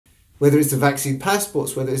whether it's the vaccine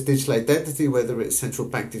passports, whether it's digital identity, whether it's central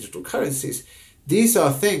bank digital currencies. These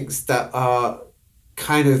are things that are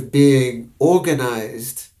kind of being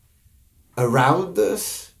organized around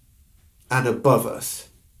us and above us.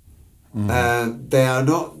 They are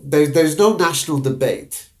not. There's no national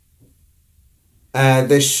debate.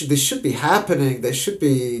 This should be happening. There should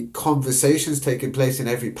be conversations taking place in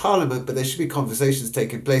every parliament, but there should be conversations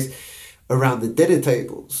taking place around the dinner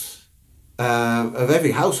tables of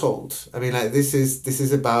every household. I mean, like this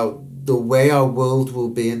is about the way our world will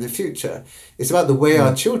be in the future. It's about the way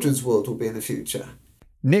our children's world will be in the future.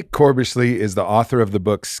 Nick Corbishley is the author of the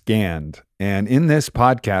book Scanned. And in this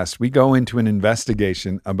podcast, we go into an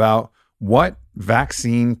investigation about what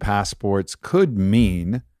vaccine passports could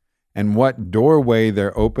mean and what doorway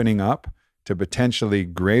they're opening up to potentially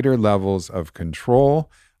greater levels of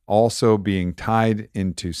control, also being tied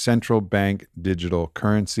into central bank digital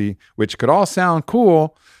currency, which could all sound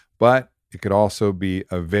cool, but it could also be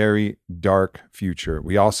a very dark future.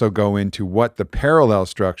 We also go into what the parallel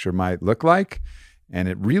structure might look like. And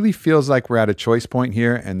it really feels like we're at a choice point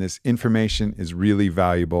here, and this information is really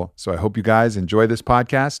valuable. So I hope you guys enjoy this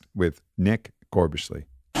podcast with Nick Corbishley.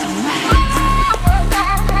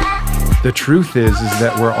 The truth is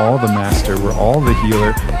that we're all the master, we're all the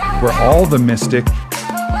healer, we're all the mystic.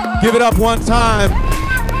 Give it up one time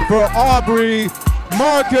for Aubrey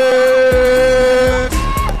Marcus!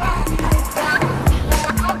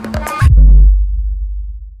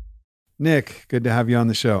 Nick, good to have you on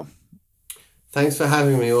the show. Thanks for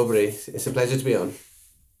having me, Aubrey. It's a pleasure to be on.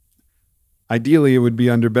 Ideally, it would be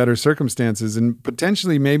under better circumstances, and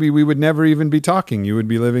potentially maybe we would never even be talking. You would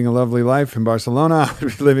be living a lovely life in Barcelona. I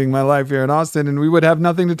would be living my life here in Austin, and we would have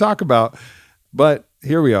nothing to talk about. But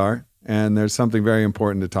here we are, and there's something very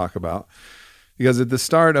important to talk about. Because at the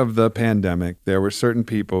start of the pandemic, there were certain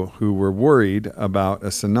people who were worried about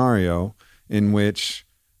a scenario in which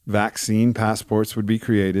vaccine passports would be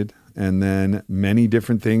created, and then many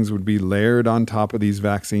different things would be layered on top of these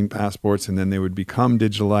vaccine passports, and then they would become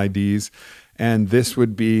digital IDs. And this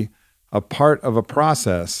would be a part of a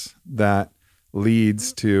process that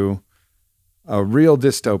leads to a real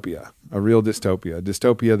dystopia, a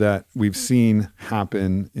dystopia that we've seen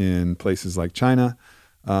happen in places like China,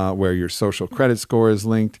 where your social credit score is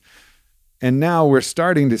linked. And now we're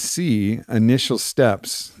starting to see initial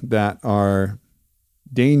steps that are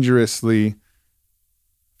dangerously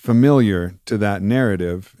familiar to that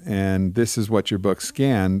narrative. And this is what your book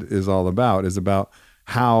Scanned is all about, is about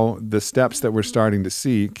how the steps that we're starting to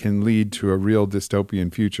see can lead to a real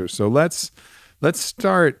dystopian future. So let's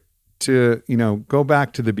start to, go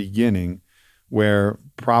back to the beginning, where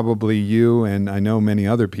probably you and I know many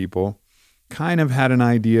other people kind of had an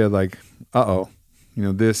idea like,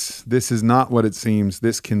 this is not what it seems.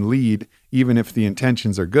 This can lead, even if the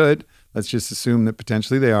intentions are good. Let's just assume that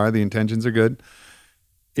potentially they are, the intentions are good.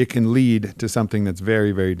 It can lead to something that's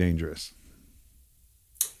very, very dangerous.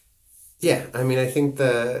 Yeah, I mean, I think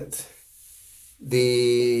that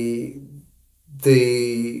the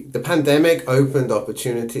pandemic opened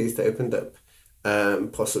opportunities, they opened up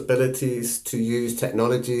possibilities to use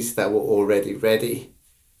technologies that were already ready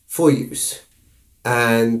for use.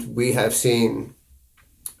 And we have seen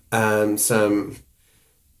some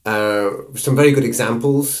very good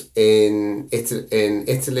examples in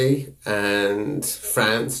Italy and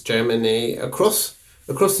France, Germany, across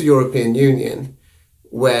the European Union,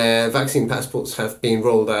 where vaccine passports have been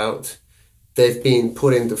rolled out. They've been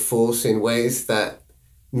put into force in ways that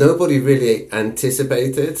nobody really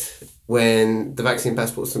anticipated when the vaccine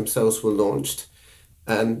passports themselves were launched.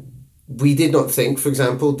 We did not think, for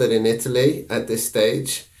example, that in Italy at this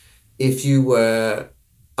stage, if you were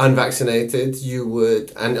unvaccinated, you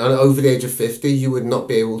would, and over the age of 50, you would not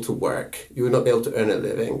be able to work. You would not be able to earn a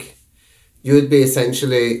living. You would be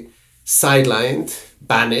essentially sidelined,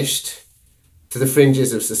 banished to the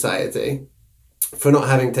fringes of society for not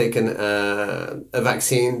having taken a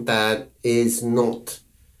vaccine that is not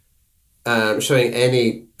showing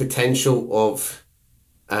any potential of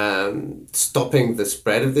stopping the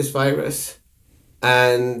spread of this virus.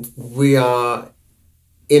 And we are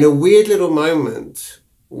in a weird little moment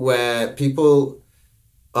where people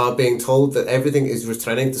are being told that everything is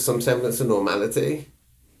returning to some semblance of normality,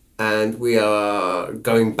 and we are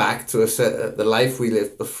going back to the life we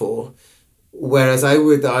lived before. Whereas I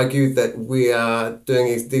would argue that we are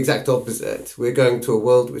doing the exact opposite. We're going to a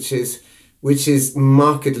world which is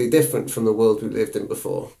markedly different from the world we lived in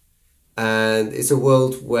before. And it's a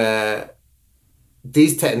world where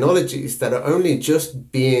these technologies that are only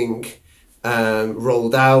just being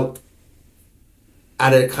rolled out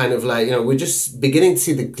at a kind of like, we're just beginning to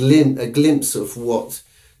see a glimpse of what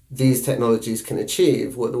these technologies can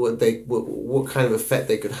achieve, what kind of effect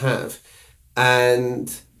they could have.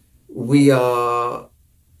 And we are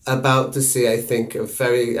about to see, I think, a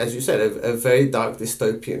very, as you said, a very dark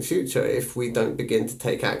dystopian future if we don't begin to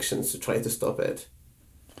take actions to try to stop it.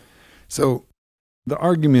 So the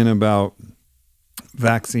argument about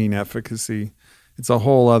vaccine efficacy, it's a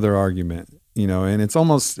whole other argument, and it's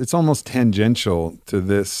almost tangential to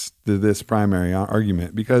this primary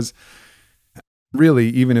argument, because really,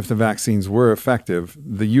 even if the vaccines were effective,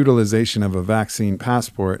 the utilization of a vaccine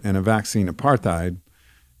passport and a vaccine apartheid,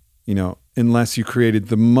 unless you created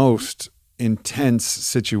the most intense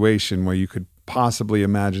situation where you could possibly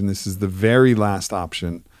imagine this is the very last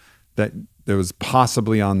option that there was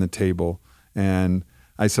possibly on the table, and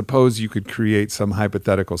I suppose you could create some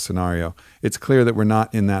hypothetical scenario. It's clear that we're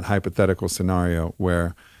not in that hypothetical scenario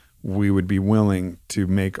where we would be willing to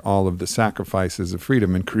make all of the sacrifices of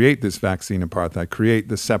freedom and create this vaccine apartheid, create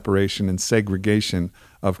the separation and segregation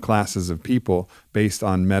of classes of people based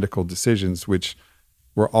on medical decisions, which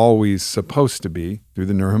were always supposed to be, through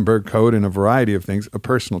the Nuremberg Code and a variety of things, a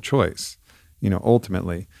personal choice,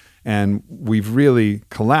 ultimately. And we've really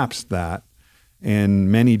collapsed that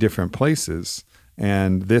in many different places.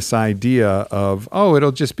 And this idea of,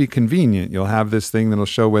 it'll just be convenient. You'll have this thing that'll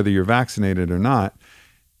show whether you're vaccinated or not.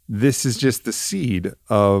 This is just the seed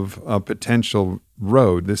of a potential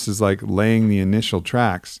road. This is like laying the initial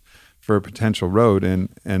tracks for a potential road.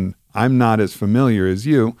 And I'm not as familiar as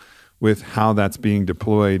you with how that's being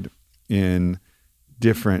deployed in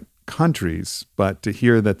different countries. But to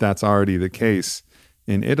hear that that's already the case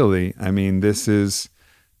in Italy, I mean, this is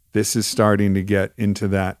starting to get into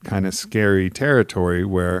that kind of scary territory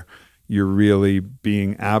where you're really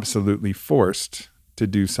being absolutely forced to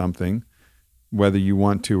do something, whether you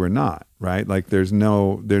want to or not, right? Like there's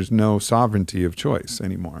no sovereignty of choice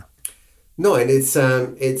anymore. No, and it's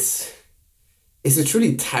a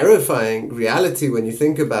truly terrifying reality when you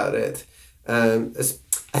think about it.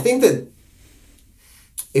 I think that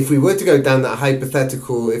if we were to go down that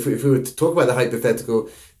hypothetical, if we were to talk about the hypothetical,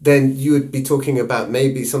 then you would be talking about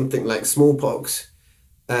maybe something like smallpox.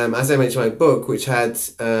 As I mentioned in my book, which had,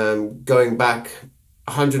 going back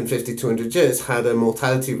 150, 200 years, had a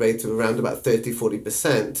mortality rate of around about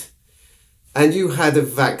 30-40%. And you had a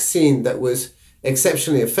vaccine that was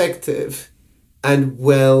exceptionally effective and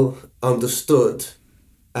well understood,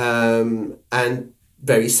 and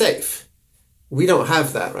very safe. We don't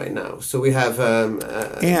have that right now. So we have...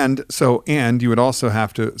 And you would also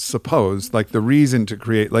have to suppose, like, the reason to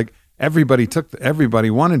create, like, everybody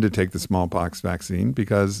wanted to take the smallpox vaccine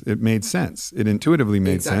because it made sense. It intuitively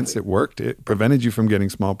made sense. It worked. It prevented you from getting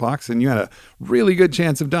smallpox, and you had a really good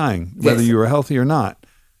chance of dying, whether you were healthy or not.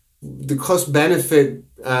 The cost-benefit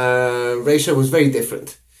ratio was very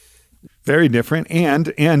different. Very different.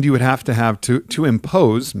 And you would have to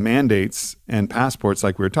impose mandates and passports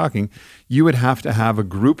like we were talking, you would have to have a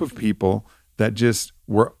group of people that just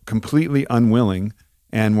were completely unwilling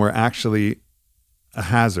and were actually a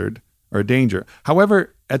hazard or a danger.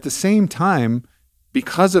 However, at the same time,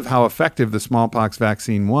 because of how effective the smallpox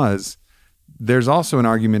vaccine was, there's also an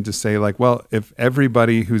argument to say, like, well, if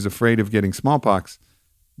everybody who's afraid of getting smallpox,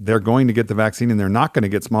 they're going to get the vaccine and they're not going to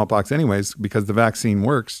get smallpox anyways because the vaccine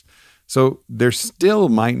works. So there still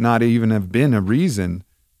might not even have been a reason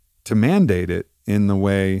to mandate it in the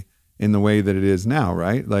way that it is now,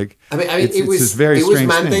 right? Like, I mean, it was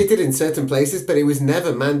mandated in certain places, but it was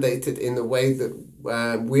never mandated in the way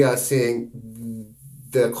that we are seeing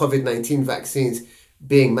the COVID-19 vaccines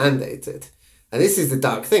being mandated. And this is the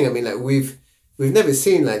dark thing. I mean, like, we've never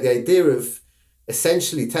seen, like, the idea of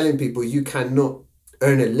essentially telling people you cannot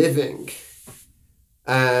earn a living,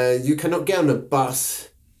 you cannot get on a bus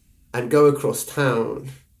and go across town.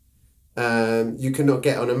 You cannot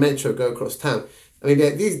get on a metro, go across town. I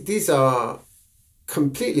mean, these are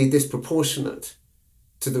completely disproportionate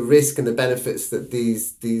to the risk and the benefits that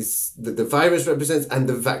the virus represents and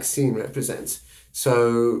the vaccine represents.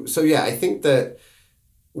 So yeah, I think that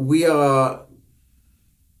we are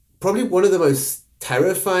probably one of the most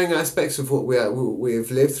terrifying aspects of what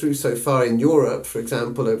we've lived through so far in Europe, for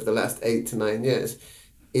example, over the last 8 to 9 years,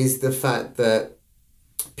 is the fact that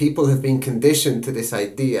people have been conditioned to this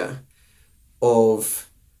idea of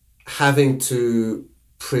having to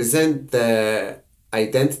present their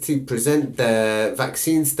identity, present their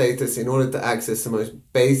vaccine status in order to access the most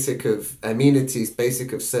basic of amenities,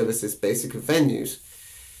 basic of services, basic of venues.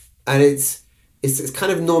 And it's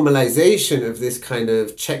kind of normalization of this kind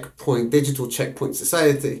of digital checkpoint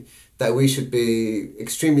society that we should be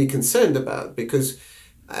extremely concerned about, because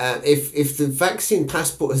if the vaccine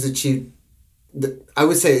passport has achieved, I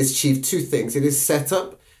would say it's achieved two things. It has set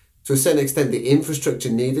up to a certain extent, the infrastructure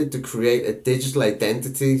needed to create a digital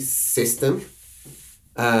identity system,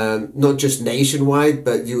 not just nationwide,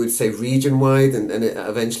 but you would say region-wide and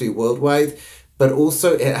eventually worldwide. But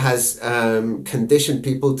also it has conditioned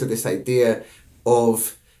people to this idea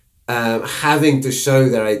of having to show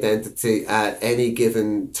their identity at any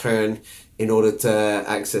given turn in order to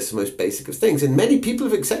access the most basic of things. And many people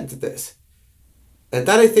have accepted this. And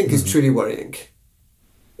that, I think, is truly worrying.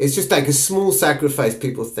 It's just like a small sacrifice.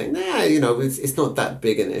 People think, it's not that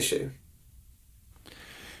big an issue.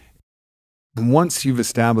 Once you've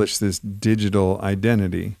established this digital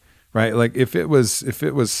identity, right? Like if it was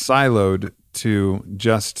siloed to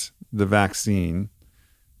just the vaccine,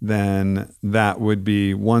 then that would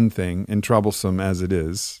be one thing, and troublesome as it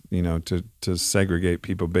is, to segregate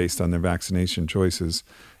people based on their vaccination choices,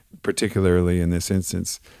 particularly in this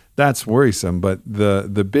instance. That's worrisome. But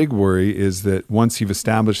the big worry is that once you've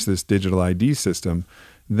established this digital ID system,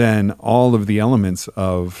 then all of the elements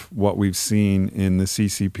of what we've seen in the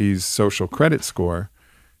CCP's social credit score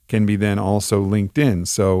can be then also linked in.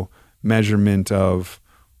 So measurement of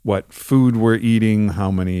what food we're eating,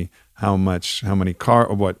 what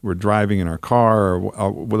we're driving in our car,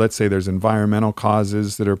 or let's say there's environmental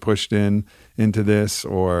causes that are pushed into this,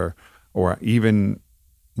 or even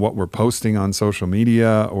what we're posting on social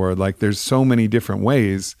media, or like there's so many different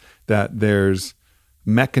ways that there's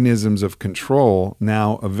mechanisms of control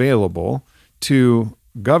now available to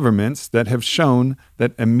governments that have shown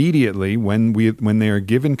that immediately when they are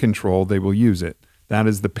given control, they will use it. That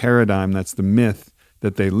is the paradigm, that's the myth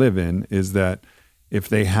that they live in, is that if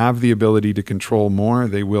they have the ability to control more,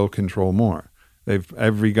 they will control more.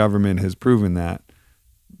 Every government has proven that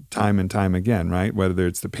time and time again, right? Whether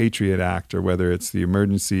it's the Patriot Act or whether it's the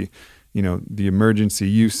emergency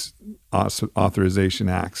use authorization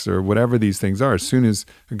acts or whatever these things are. As soon as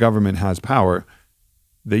a government has power,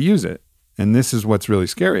 they use it. And this is what's really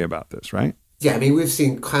scary about this, right? Yeah, I mean, we've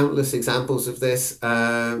seen countless examples of this.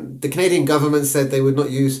 The Canadian government said they would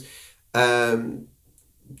not use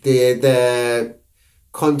their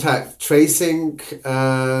contact tracing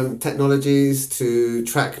technologies to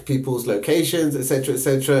track people's locations, etc.,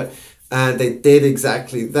 etc. And they did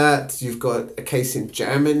exactly that. You've got a case in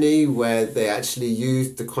Germany where they actually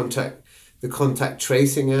used the contact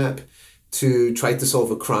tracing app to try to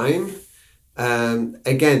solve a crime.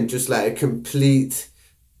 Again, just like a complete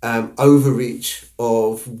overreach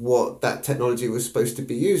of what that technology was supposed to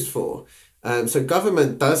be used for. So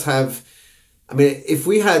government does have, I mean, if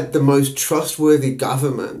we had the most trustworthy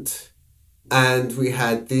government and we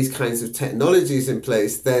had these kinds of technologies in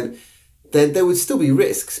place, then there would still be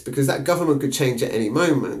risks because that government could change at any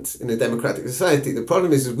moment in a democratic society. The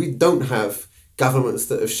problem is we don't have governments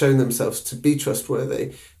that have shown themselves to be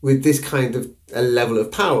trustworthy with this kind of a level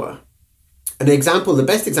of power. The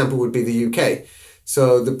best example would be the UK.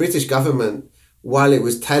 So the British government, while it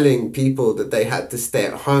was telling people that they had to stay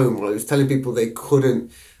at home, while it was telling people they couldn't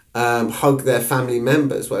hug their family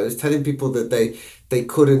members, while it was telling people that they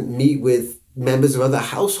couldn't meet with members of other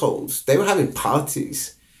households, they were having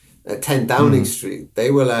parties at 10 Downing Street.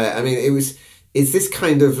 They were like, I mean, it's this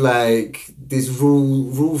kind of like this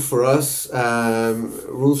rule for us,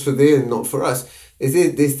 rules for thee and not for us.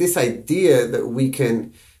 There's this idea that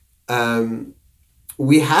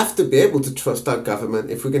we have to be able to trust our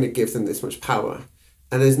government if we're going to give them this much power.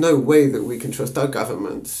 And there's no way that we can trust our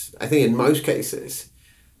government, I think in most cases,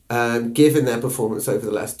 given their performance over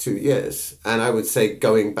the last 2 years. And I would say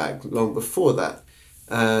going back long before that.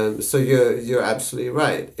 So you're absolutely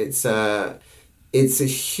right. It's a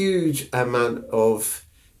huge amount of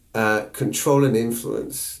control and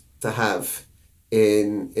influence to have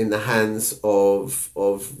in the hands of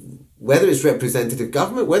whether it's representative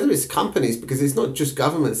government, whether it's companies, because it's not just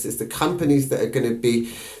governments, it's the companies that are going to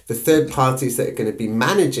be the third parties that are going to be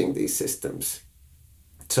managing these systems.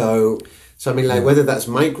 So I mean, like whether that's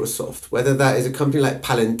Microsoft, whether that is a company like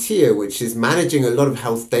Palantir, which is managing a lot of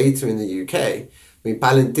health data in the UK. I mean,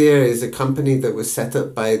 Palantir is a company that was set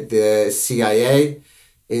up by the CIA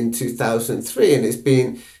in 2003, and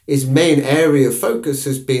its main area of focus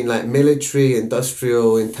has been like military,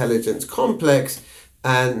 industrial, intelligence complex,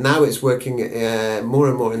 and now it's working more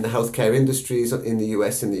and more in the healthcare industries in the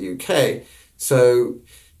US and the UK. So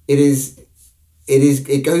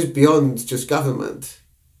it goes beyond just government.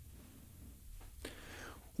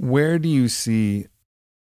 Where do you see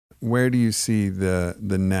the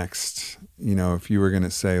next, if you were going to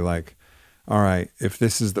say like, all right, if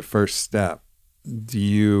this is the first step, do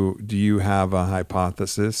you have a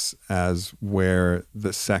hypothesis as where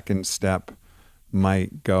the second step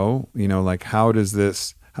might go? Like how does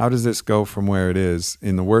this how does this go from where it is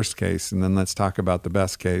in the worst case, and then let's talk about the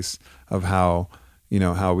best case of how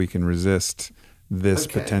we can resist this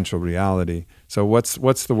potential reality. So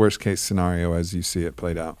what's the worst case scenario as you see it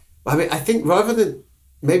played out? I mean, I think rather than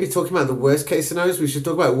maybe talking about the worst case scenarios, we should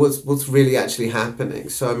talk about what's really actually happening.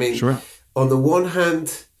 So I mean, sure. On the one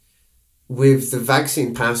hand, with the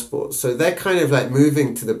vaccine passports, so they're kind of like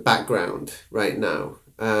moving to the background right now.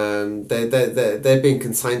 They're being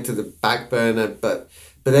consigned to the back burner, but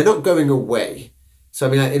they're not going away. So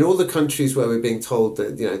I mean, in all the countries where we're being told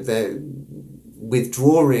that they're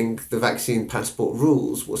withdrawing the vaccine passport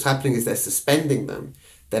rules, what's happening is they're suspending them.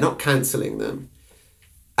 They're not cancelling them.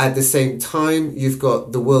 At the same time, you've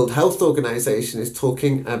got the World Health Organization is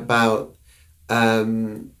talking about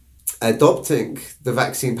adopting the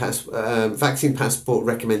vaccine passport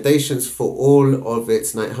recommendations for all of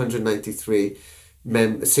its 193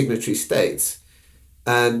 signatory states.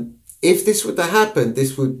 And if this were to happen,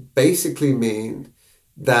 this would basically mean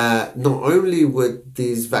that not only would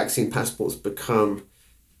these vaccine passports become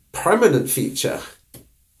permanent feature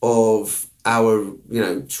of our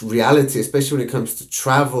reality, especially when it comes to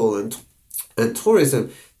travel and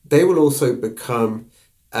tourism, they will also become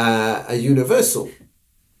a universal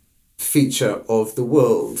feature of the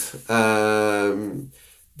world,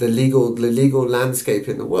 the legal landscape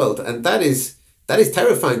in the world. And that is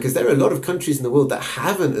terrifying, because there are a lot of countries in the world that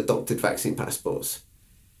haven't adopted vaccine passports.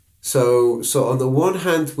 So on the one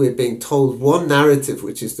hand, we're being told one narrative,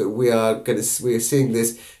 which is that we are seeing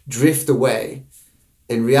this drift away.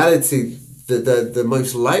 In reality, the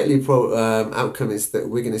most likely outcome is that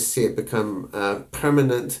we're going to see it become a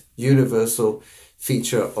permanent, universal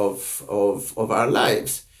feature of our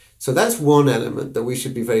lives. So that's one element that we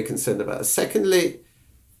should be very concerned about. Secondly,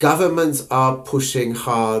 governments are pushing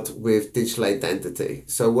hard with digital identity.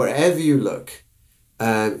 So wherever you look,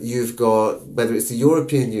 you've got, whether it's the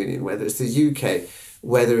European Union, whether it's the UK,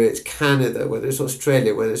 whether it's Canada, whether it's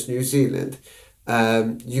Australia, whether it's New Zealand,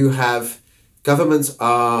 you have governments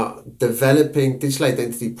are developing digital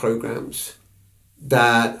identity programs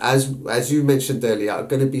that, as you mentioned earlier, are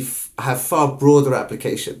going to have far broader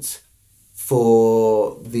applications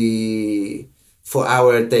for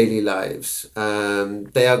our daily lives.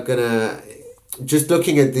 They are going to, just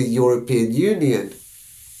looking at the European Union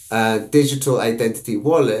digital identity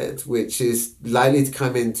wallet, which is likely to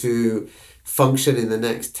come into function in the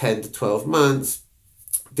next 10 to 12 months,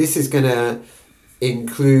 this is going to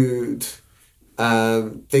include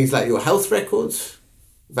things like your health records,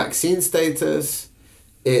 vaccine status.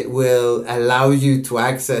 It will allow you to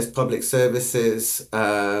access public services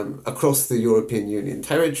across the European Union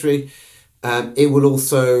territory. It will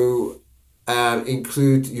also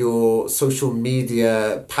include your social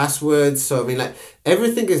media passwords. So I mean, like,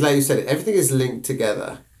 everything is, like you said, everything is linked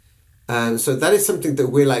together. So that is something that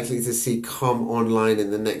we're likely to see come online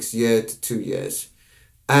in the next year to 2 years.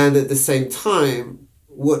 And at the same time,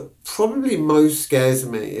 what probably most scares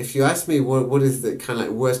me, if you ask me what is the kind of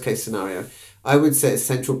like worst case scenario, I would say it's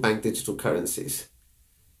central bank digital currencies.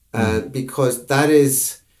 Because that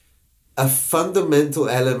is a fundamental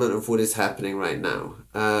element of what is happening right now.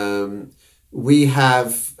 In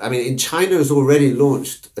China has already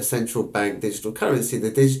launched a central bank digital currency.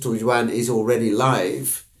 The digital yuan is already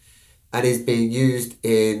live and is being used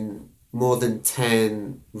in more than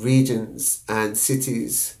 10 regions and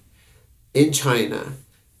cities in China.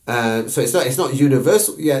 So it's not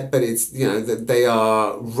universal yet, but it's, that they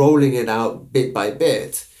are rolling it out bit by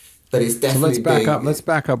bit. But it's definitely. So let's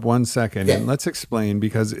back up 1 second, and let's explain,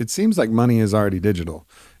 because it seems like money is already digital.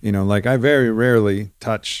 Like, I very rarely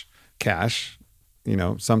touch cash.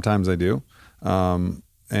 Sometimes I do,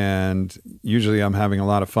 and usually I'm having a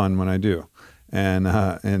lot of fun when I do.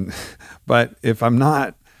 But if I'm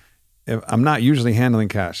not usually handling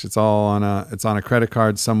cash, it's all on a credit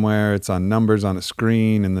card somewhere. It's on numbers on a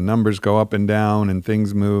screen, and the numbers go up and down, and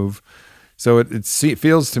things move. So it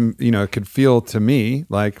feels to, it could feel to me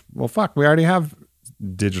like, well, fuck, we already have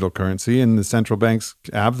digital currency, and the central banks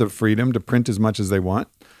have the freedom to print as much as they want.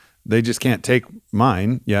 They just can't take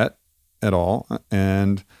mine yet at all.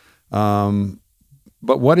 And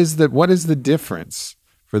but what is the difference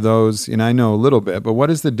for those? And I know a little bit, but what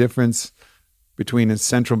is the difference between a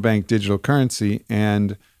central bank digital currency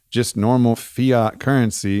and just normal fiat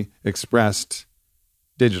currency expressed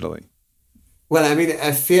digitally? Well, I mean,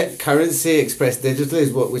 a fiat currency expressed digitally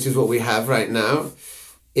which is what we have right now.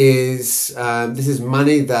 This is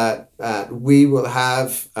money that we will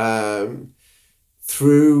have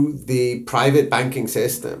through the private banking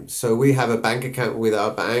system. So we have a bank account with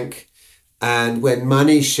our bank, and when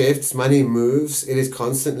money shifts, money moves, it is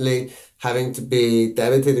constantly having to be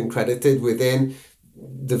debited and credited within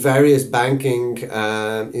the various banking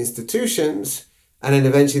institutions, and then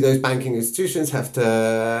eventually those banking institutions have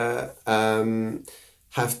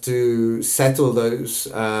to settle those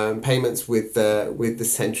payments with the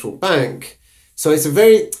central bank. So it's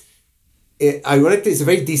ironically, it's a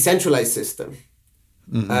very decentralized system,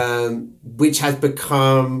 which has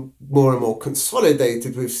become more and more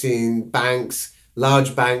consolidated. We've seen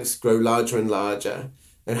large banks grow larger and larger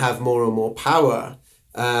and have more and more power.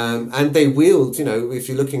 And they wield, if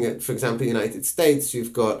you're looking at, for example, the United States,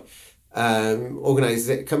 you've got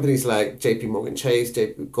organized companies like JP Morgan Chase,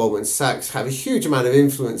 Goldman Sachs have a huge amount of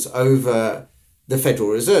influence over the Federal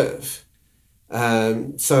Reserve.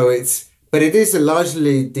 But it is a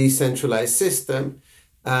largely decentralized system.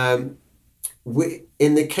 In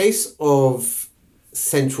the case of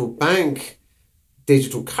central bank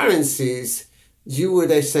digital currencies, you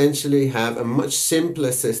would essentially have a much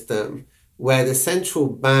simpler system where the central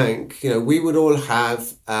bank, we would all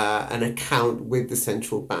have an account with the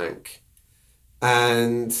central bank.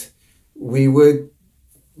 And we would,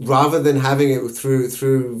 rather than having it through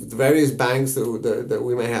the various banks that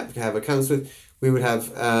we may have accounts with, we would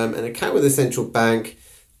have an account with the central bank.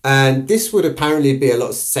 And this would apparently be a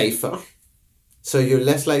lot safer. So you're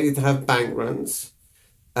less likely to have bank runs.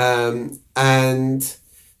 And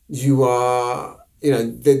you are,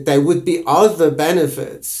 there would be other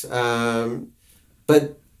benefits.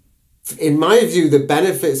 But in my view, the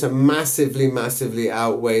benefits are massively, massively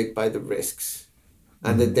outweighed by the risks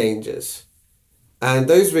and the dangers. And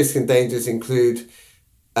those risks and dangers include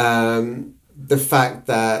the fact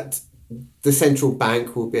that the central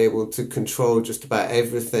bank will be able to control just about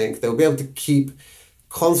everything. They'll be able to keep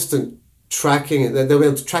constant tracking. They'll be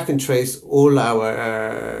able to track and trace all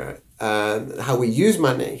our how we use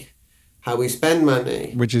money, how we spend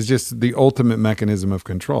money. Which is just the ultimate mechanism of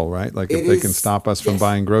control, right? Like if they can stop us from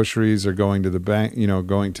buying groceries or going to the bank,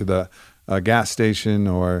 going to the gas station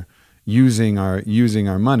or using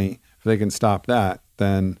our money, if they can stop that,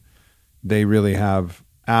 then they really have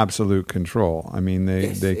absolute control. I mean,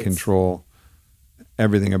 they control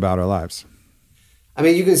everything about our lives. I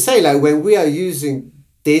mean, you can say like when we are using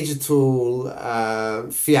digital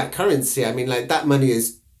fiat currency, I mean, like that money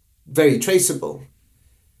is very traceable.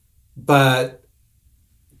 But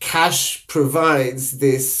cash provides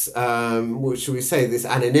this, what should we say, this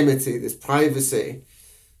anonymity, this privacy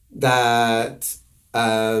that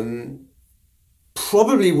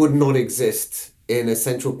probably would not exist in a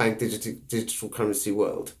central bank digital currency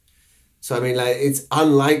world. So, I mean, like it's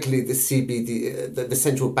unlikely the CBD, the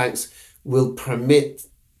central banks will permit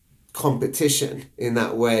competition in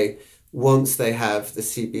that way once they have the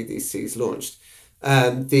CBDCs launched.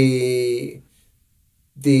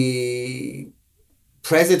 The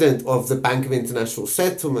president of the Bank of International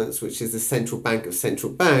Settlements, which is the central bank of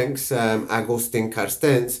central banks, Agustin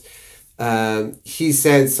Carstens, he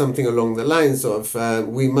said something along the lines of,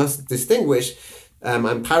 we must distinguish,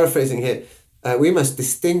 I'm paraphrasing here, we must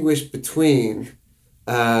distinguish between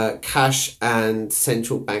cash and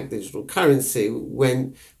central bank digital currency.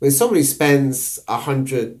 When somebody spends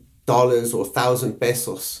 $100 or 1,000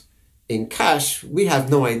 pesos in cash, we have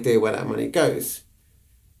no idea where that money goes.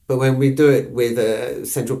 But when we do it with a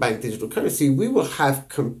central bank digital currency, we will have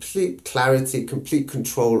complete clarity, complete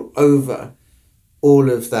control over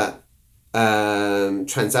all of that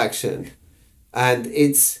transaction. And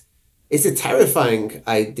it's a terrifying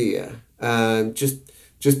idea. Just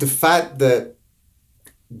the fact that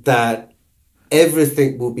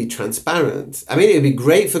everything will be transparent. I mean, it would be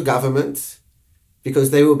great for government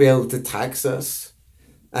because they will be able to tax us,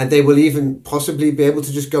 and they will even possibly be able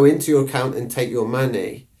to just go into your account and take your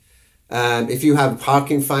money. If you have a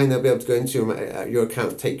parking fine, they'll be able to go into your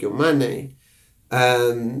account and take your money.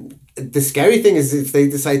 The scary thing is if they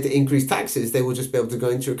decide to increase taxes, they will just be able to go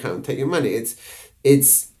into your account and take your money.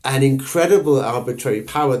 It's an incredible arbitrary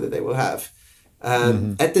power that they will have.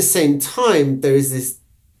 At the same time, there is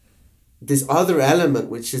this other element,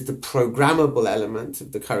 which is the programmable element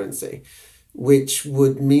of the currency, which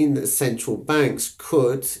would mean that central banks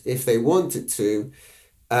could, if they wanted to,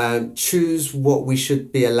 choose what we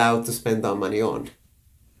should be allowed to spend our money on.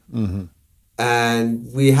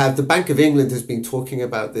 And we have the Bank of England has been talking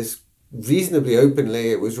about this reasonably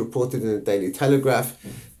openly. It was reported in the Daily Telegraph.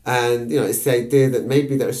 And, it's the idea that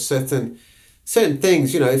maybe there are certain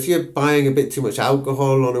things, if you're buying a bit too much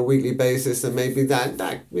alcohol on a weekly basis, and maybe that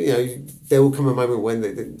there will come a moment when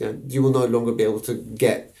you will no longer be able to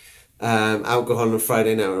get alcohol on a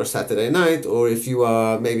Friday night or a Saturday night, or if you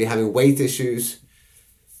are maybe having weight issues.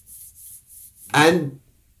 And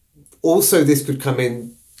also this could come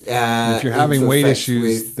in if you're having weight issues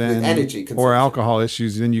with energy consumption or alcohol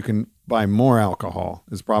issues, then you can buy more alcohol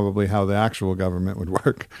is probably how the actual government would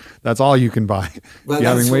work. That's all you can buy. Well, if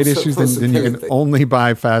you're having weight also issues, then you can only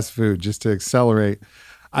buy fast food just to accelerate.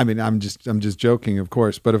 I mean, I'm just joking, of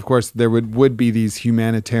course, but of course there would be these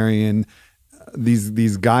humanitarian,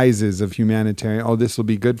 these guises of humanitarian. Oh, this will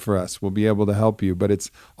be good for us. We'll be able to help you, but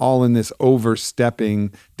it's all in this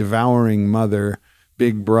overstepping, devouring mother,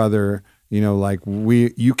 big brother. You know, like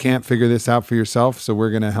you can't figure this out for yourself, so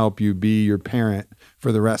we're going to help you be your parent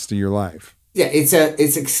for the rest of your life. Yeah, it's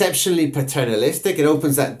exceptionally paternalistic. It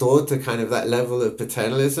opens that door to kind of that level of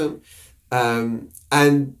paternalism,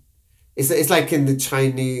 and it's like in the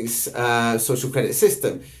Chinese social credit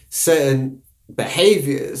system. Certain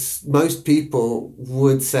behaviors most people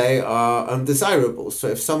would say are undesirable. So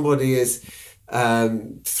if somebody is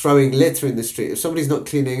throwing litter in the street, if somebody's not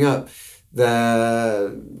cleaning up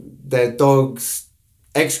their dog's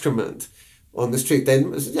excrement on the street,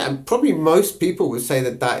 then probably most people would say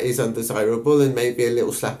that is undesirable, and maybe a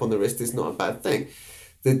little slap on the wrist is not a bad thing.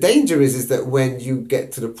 The danger is that when you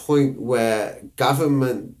get to the point where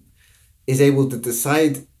government is able to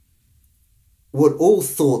decide what all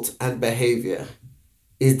thought and behavior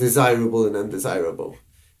is desirable and undesirable,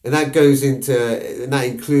 and that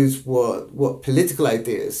includes what political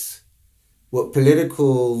ideas, what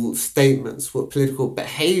political statements, what political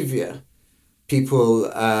behavior people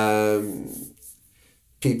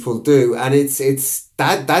do, and it's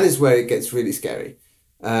that is where it gets really scary.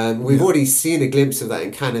 We've already seen a glimpse of that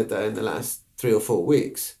in Canada in the last 3 or 4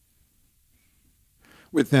 weeks,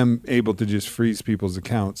 with them able to just freeze people's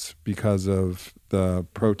accounts because of the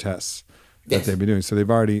protests that they've been doing. So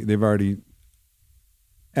they've already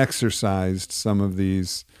exercised some of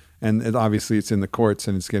these. And obviously it's in the courts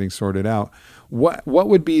and it's getting sorted out. What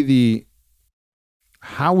would be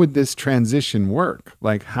how would this transition work?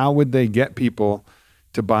 Like, how would they get people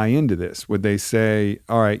to buy into this? Would they say,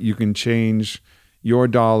 all right, you can change your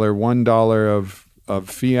dollar, $1 of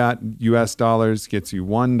fiat US dollars gets you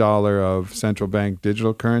 $1 of central bank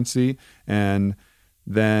digital currency, and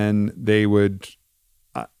then they would,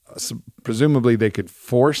 presumably they could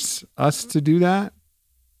force us to do that?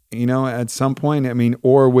 You know, at some point, I mean,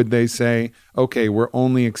 or would they say, okay, we're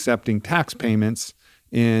only accepting tax payments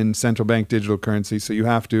in central bank digital currency, so you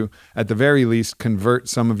have to, at the very least, convert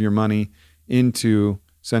some of your money into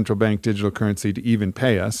central bank digital currency to even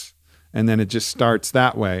pay us. And then it just starts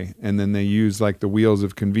that way. And then they use like the wheels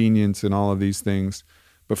of convenience and all of these things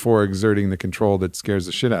before exerting the control that scares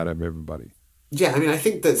the shit out of everybody. Yeah, I mean, I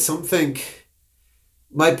think that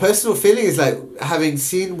my personal feeling is like, having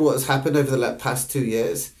seen what's happened over the past 2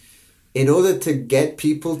 years, in order to get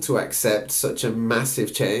people to accept such a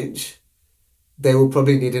massive change, they will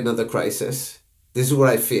probably need another crisis. This is what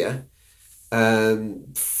I fear.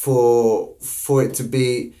 For it to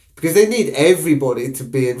be, because they need everybody to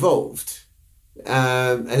be involved.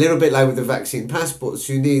 A little bit like with the vaccine passports,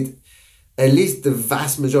 you need at least the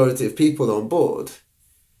vast majority of people on board.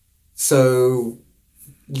 So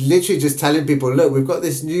literally just telling people, look, we've got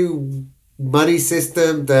this new money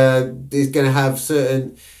system that is going to have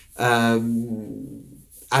certain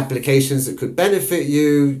applications that could benefit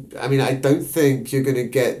you. I mean, I don't think you're going to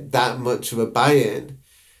get that much of a buy-in.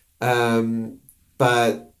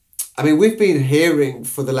 But I mean, we've been hearing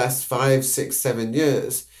for the last 5, 6, 7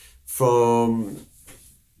 years from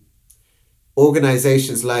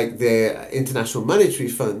organizations like the International Monetary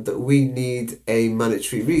Fund that we need a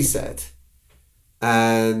monetary reset.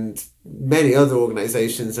 And many other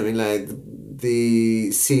organizations, I mean, like the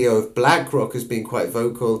CEO of BlackRock has been quite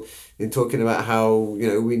vocal in talking about how, you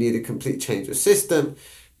know, we need a complete change of system.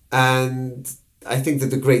 And I think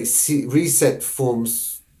that the Great Reset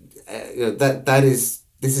forms,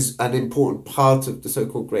 this is an important part of the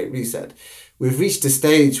so-called Great Reset. We've reached a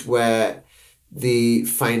stage where the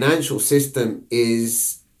financial system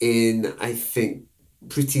is in, I think,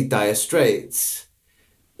 pretty dire straits.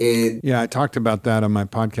 I talked about that on my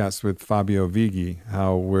podcast with Fabio Vighi,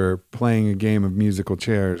 how we're playing a game of musical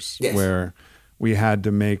chairs where we had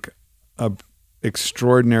to make a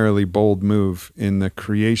extraordinarily bold move in the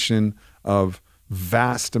creation of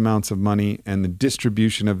vast amounts of money and the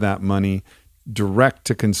distribution of that money direct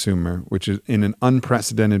to consumer, which is in an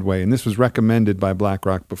unprecedented way. And this was recommended by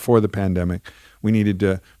BlackRock before the pandemic. We needed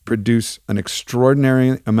to produce an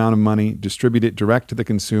extraordinary amount of money, distribute it direct to the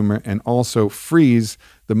consumer, and also freeze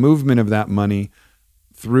the movement of that money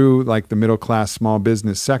through like the middle class small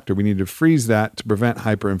business sector. We needed to freeze that to prevent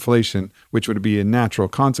hyperinflation, which would be a natural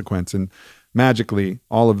consequence. And magically,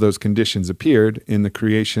 all of those conditions appeared in the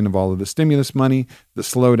creation of all of the stimulus money, the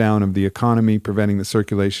slowdown of the economy, preventing the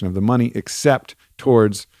circulation of the money, except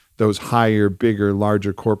towards those higher, bigger,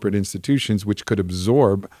 larger corporate institutions, which could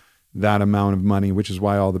absorb that amount of money, which is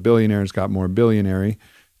why all the billionaires got more billionary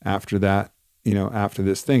after that, after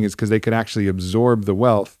this thing, is because they could actually absorb the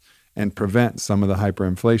wealth and prevent some of the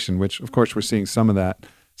hyperinflation, which of course we're seeing some of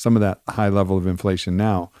that high level of inflation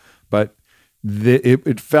now. But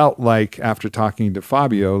it felt like, after talking to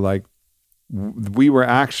Fabio, like we were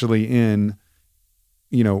actually in,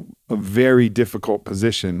 a very difficult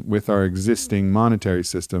position with our existing monetary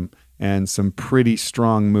system, and some pretty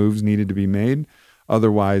strong moves needed to be made.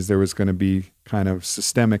 Otherwise, there was going to be kind of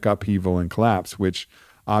systemic upheaval and collapse, which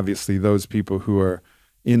obviously those people who are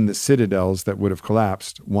in the citadels that would have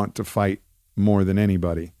collapsed want to fight more than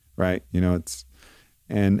anybody, right? It's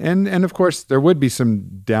and of course there would be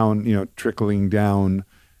some trickling down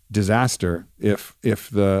disaster if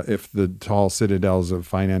the tall citadels of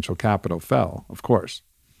financial capital fell, of course.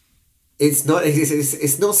 It's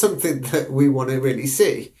not something that we want to really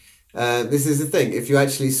see. This is the thing. If you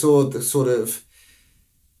actually saw the sort of,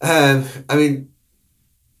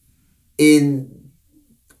 in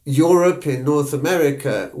Europe, in North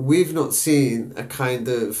America, we've not seen a kind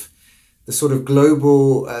of the sort of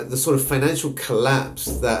global, the sort of financial collapse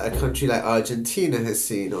that a country like Argentina has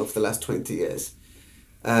seen over the last 20 years.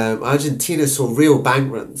 Argentina saw real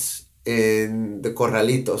bank runs in the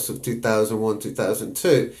corralitos of 2001,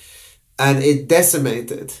 2002, and it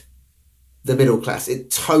decimated the middle class.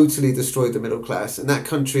 It totally destroyed the middle class. And that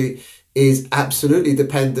country is absolutely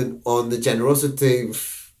dependent on the generosity,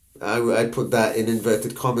 I put that in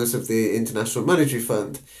inverted commas, of the International Monetary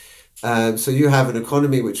Fund. So you have an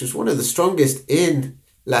economy which was one of the strongest in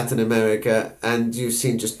Latin America, and you've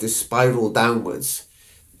seen just this spiral downwards.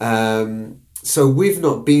 So we've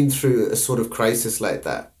not been through a sort of crisis like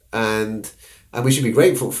that, and we should be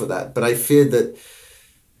grateful for that. But I fear that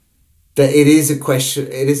it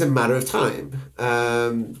is a matter of time,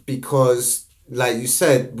 because, like you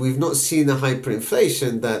said, we've not seen the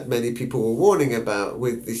hyperinflation that many people were warning about,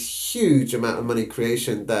 with this huge amount of money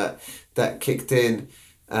creation that kicked in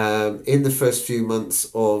the first few months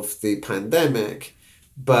of the pandemic.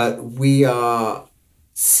 But we are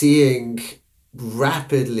seeing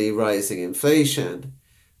rapidly rising inflation.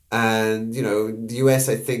 And, the US,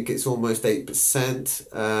 I think it's almost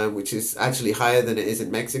 8%, which is actually higher than it is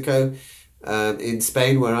in Mexico. In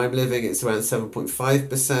Spain, where I'm living, it's around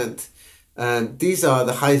 7.5%. These are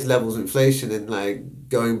the highest levels of inflation in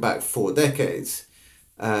going back 4 decades.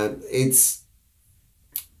 It's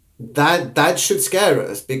that should scare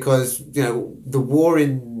us, because the war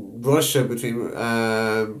in Russia, between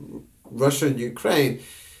Russia and Ukraine,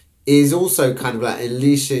 is also kind of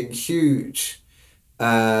unleashing huge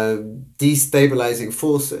destabilizing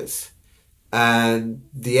forces. And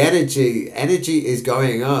the energy is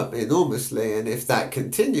going up enormously. And if that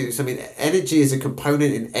continues, energy is a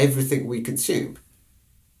component in everything we consume.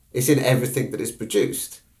 It's in everything that is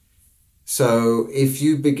produced. So if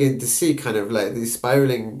you begin to see kind of these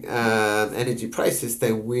spiraling energy prices,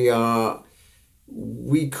 then we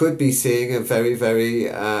could be seeing a very, very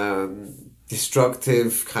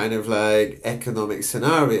destructive kind of economic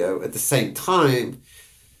scenario. At the same time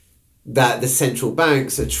that the central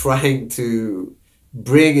banks are trying to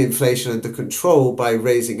bring inflation under control by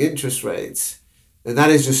raising interest rates, and that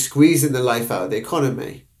is just squeezing the life out of the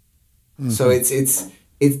economy. Mm-hmm. So it's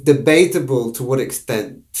debatable to what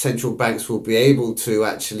extent central banks will be able to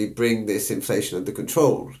actually bring this inflation under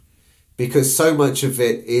control, because so much of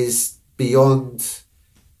it is beyond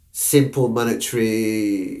simple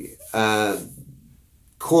monetary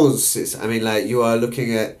causes. You are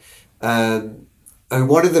looking at and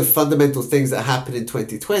one of the fundamental things that happened in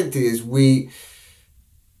 2020 is we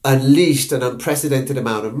unleashed an unprecedented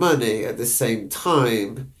amount of money at the same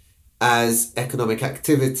time as economic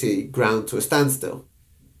activity ground to a standstill.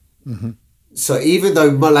 Mm-hmm. So even though,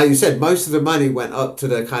 like you said, most of the money went up to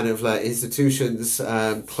the kind of institutions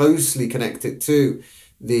closely connected to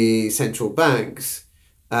the central banks,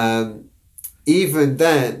 even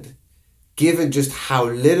then, given just how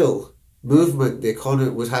little movement the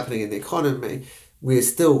economy was happening in the economy, we're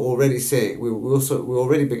still already seeing, we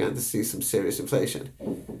already began to see some serious inflation.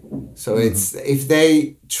 So it's, if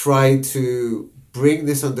they try to bring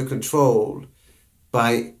this under control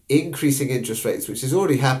by increasing interest rates, which is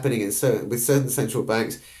already happening with certain central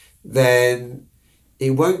banks, then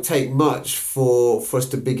it won't take much for us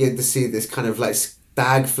to begin to see this kind of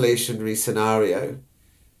stagflationary scenario,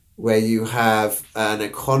 where you have an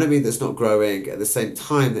economy that's not growing at the same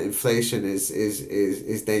time that inflation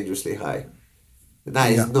is dangerously high. And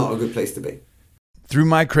that is not a good place to be. Through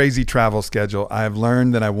my crazy travel schedule, I have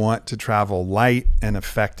learned that I want to travel light and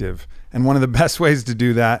effective. And one of the best ways to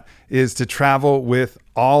do that is to travel with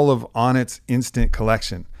all of Onnit's Instant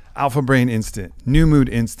collection. Alpha Brain Instant, New Mood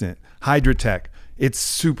Instant, Hydrotech, it's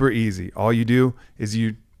super easy. All you do is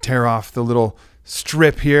you tear off the little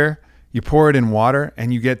strip here, you pour it in water,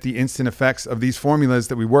 and you get the instant effects of these formulas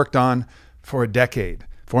that we worked on for a decade.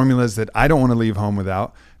 Formulas that I don't want to leave home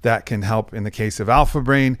without, that can help in the case of Alpha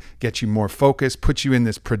Brain, get you more focused, put you in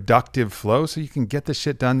this productive flow so you can get the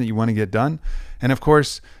shit done that you want to get done. And of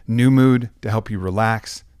course, New Mood to help you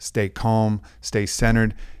relax, stay calm, stay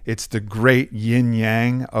centered. It's the great yin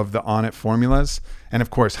yang of the Onnit formulas. And of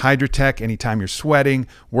course, Hydrotech, anytime you're sweating,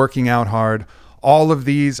 working out hard, all of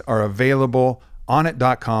these are available.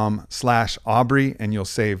 Onnit.com/Aubrey, and you'll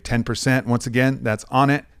save 10%. Once again, that's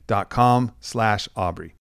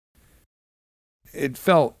Onnit.com/Aubrey. It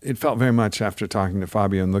felt very much after talking to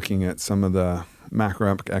Fabio and looking at some of the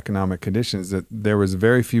macroeconomic conditions that there was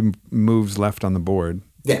very few moves left on the board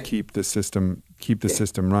to keep the system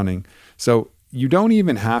running. So you don't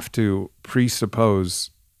even have to presuppose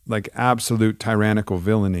like absolute tyrannical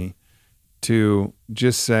villainy to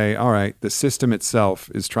just say, all right, the system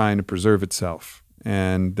itself is trying to preserve itself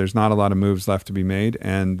and there's not a lot of moves left to be made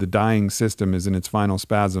and the dying system is in its final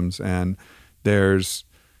spasms and there's,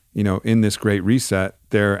 in this great reset,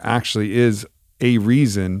 there actually is a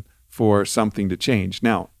reason for something to change.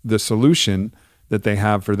 Now, the solution that they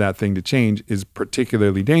have for that thing to change is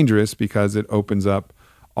particularly dangerous because it opens up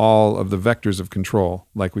all of the vectors of control,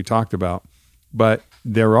 like we talked about. But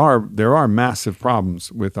there are massive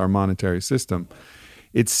problems with our monetary system.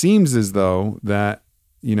 It seems as though that,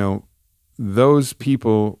 those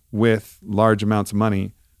people with large amounts of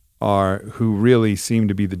money are who really seem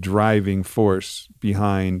to be the driving force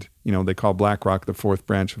behind, they call BlackRock the fourth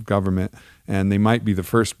branch of government, and they might be the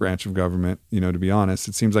first branch of government, to be honest.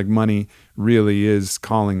 It seems like money really is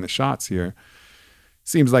calling the shots here.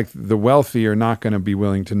 Seems like the wealthy are not going to be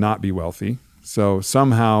willing to not be wealthy. So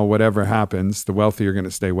somehow, whatever happens, the wealthy are going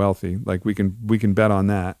to stay wealthy. Like we can bet on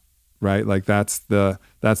that, right? Like that's the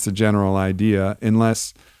general idea,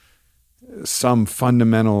 unless some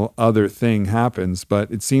fundamental other thing happens. But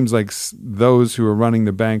it seems like those who are running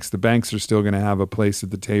the banks are still going to have a place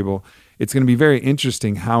at the table. It's going to be very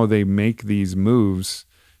interesting how they make these moves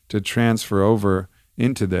to transfer over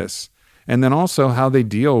into this, and then also how they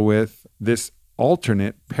deal with this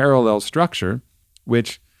alternate parallel structure,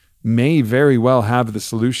 which may very well have the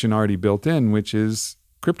solution already built in, which is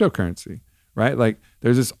cryptocurrency, right? Like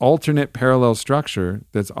there's this alternate parallel structure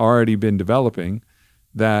that's already been developing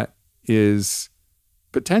that is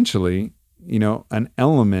potentially, an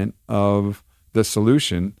element of the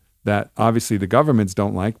solution that obviously the governments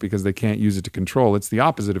don't like because they can't use it to control. It's the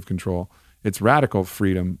opposite of control. It's radical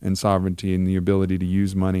freedom and sovereignty and the ability to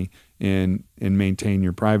use money and maintain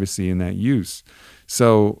your privacy in that use.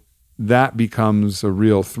 So that becomes a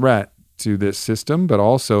real threat to this system. But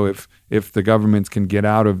also if the governments can get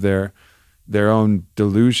out of their own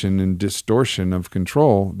delusion and distortion of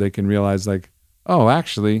control, they can realize like, oh,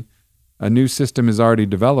 actually, a new system is already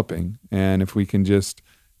developing. And if we can just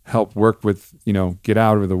help work with, get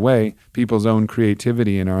out of the way, people's own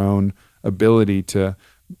creativity and our own ability to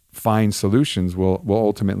find solutions will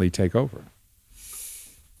ultimately take over.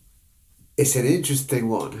 It's an interesting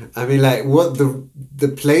one. I mean, like what the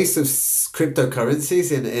place of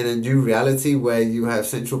cryptocurrencies in a new reality where you have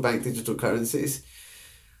central bank digital currencies,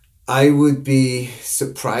 I would be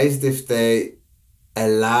surprised if they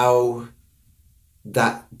allow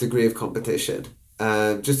that degree of competition.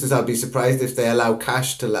 Just as I'd be surprised if they allow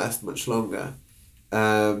cash to last much longer.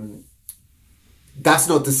 That's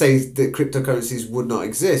not to say that cryptocurrencies would not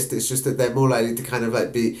exist. It's just that they're more likely to kind of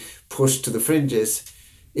like be pushed to the fringes,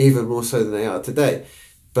 even more so than they are today.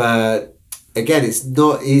 But again, it's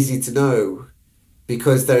not easy to know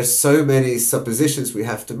because there's so many suppositions we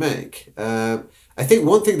have to make. I think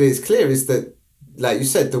one thing that is clear is that, like you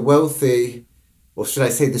said, the wealthy, or should I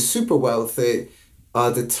say the super wealthy,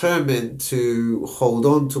 are determined to hold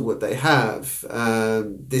on to what they have.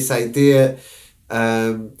 This idea,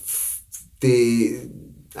 as the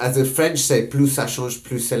French say, plus ça change,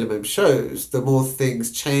 plus c'est la même chose. The more things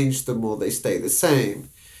change, the more they stay the same.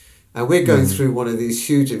 And we're going through one of these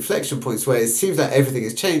huge inflection points where it seems like everything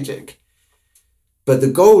is changing. But the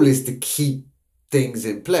goal is to keep things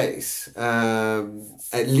in place,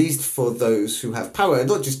 at least for those who have power, and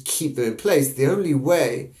not just keep them in place. The only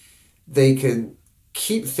way they can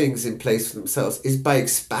keep things in place for themselves is by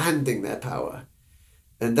expanding their power.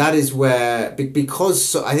 And that is where,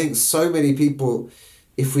 because I think so many people,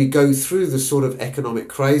 if we go through the sort of economic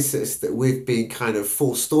crisis that we've been kind of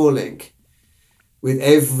forestalling with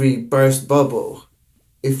every burst bubble,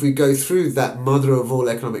 if we go through that mother of all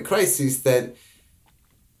economic crises, then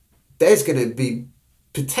there's going to be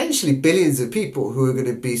potentially billions of people who are going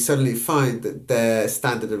to be suddenly find that their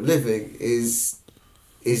standard of living is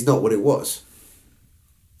not what it was,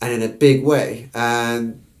 and in a big way.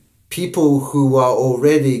 And people who are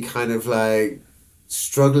already kind of like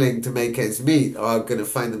struggling to make ends meet are going to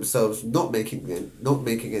find themselves not making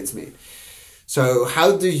ends meet. So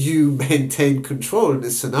how do you maintain control in a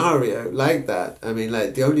scenario like that? I mean,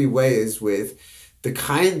 like, the only way is with the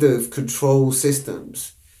kind of control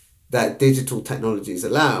systems that digital technologies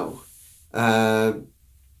allow. But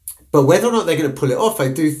whether or not they're going to pull it off, I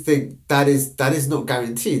do think that is not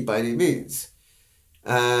guaranteed by any means.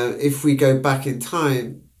 If we go back in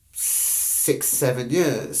time 6-7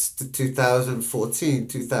 years to 2014,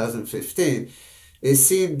 2015, it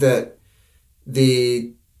seemed that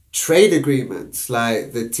the trade agreements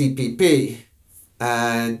like the TPP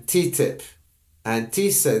and TTIP and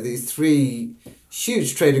TISA, these three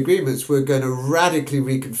huge trade agreements, were going to radically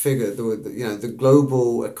reconfigure the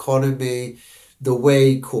global economy, the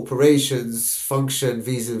way corporations function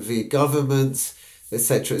vis-a-vis governments,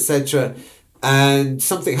 etc., etc. And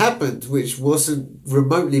something happened which wasn't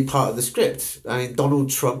remotely part of the script. I mean, Donald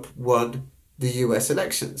Trump won the US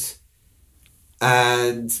elections.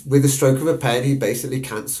 And with a stroke of a pen, he basically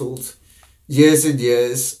cancelled years and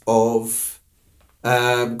years of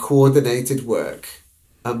coordinated work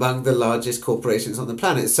among the largest corporations on the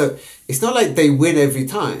planet. So it's not like they win every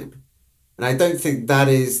time. And I don't think that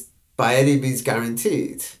is by any means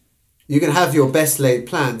guaranteed. You can have your best laid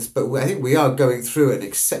plans, but I think we are going through an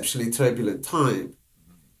exceptionally turbulent time.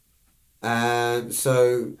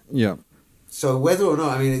 So whether or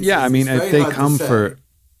not, I mean, if they come for,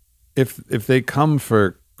 if they come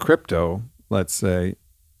for crypto, let's say,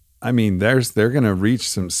 I mean, they're going to reach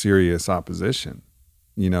some serious opposition.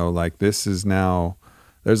 Like, this is now,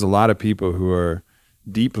 there's a lot of people who are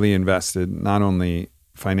deeply invested, not only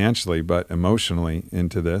financially, but emotionally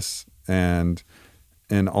into this, and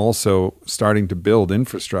also starting to build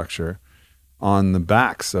infrastructure on the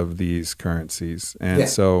backs of these currencies. And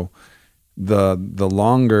so the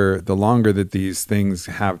longer that these things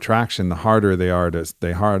have traction, the harder they are to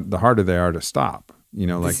stop.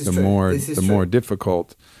 The more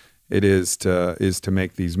difficult it is to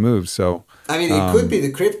make these moves. So I mean, it could be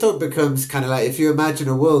the crypto becomes kind of like, if you imagine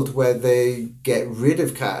a world where they get rid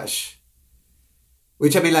of cash,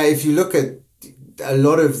 which, I mean, like, if you look at a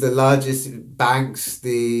lot of the largest banks,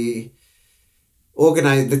 the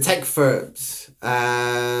tech firms,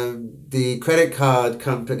 the credit card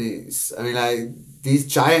companies, I mean, like, these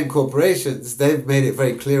giant corporations, they've made it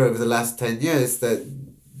very clear over the last 10 years that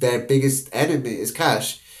their biggest enemy is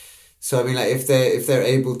cash. So, I mean, like, if they're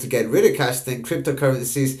able to get rid of cash, then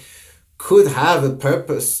cryptocurrencies could have a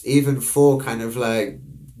purpose even for kind of like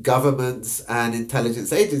governments and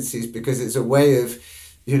intelligence agencies, because it's a way of,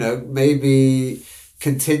 maybe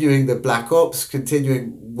continuing the black ops,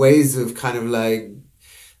 continuing ways of kind of like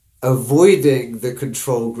avoiding the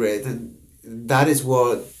control grid. And that is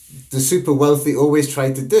what the super wealthy always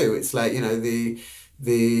try to do. It's like,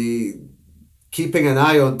 the keeping an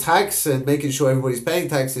eye on tax and making sure everybody's paying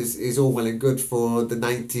taxes is all well and good for the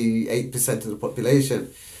 98% of the population.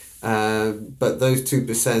 But those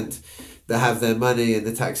 2% that have their money in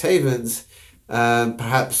the tax havens,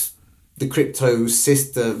 perhaps the crypto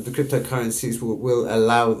system, the cryptocurrencies will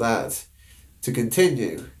allow that to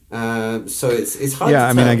continue. So it's hard. Yeah, to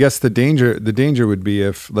I mean, I guess the danger would be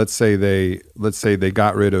if, let's say they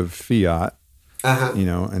got rid of fiat,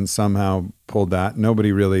 and somehow pulled that.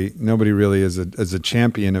 Nobody really is a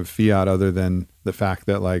champion of fiat, other than the fact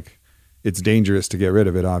that, like, it's dangerous to get rid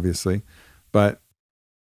of it, obviously. But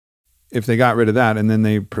if they got rid of that and then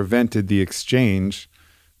they prevented the exchange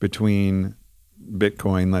between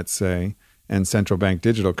Bitcoin, let's say, and central bank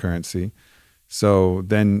digital currency, so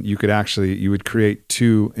then you would create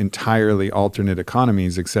two entirely alternate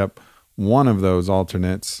economies, except one of those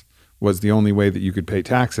alternates was the only way that you could pay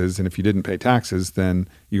taxes. And if you didn't pay taxes, then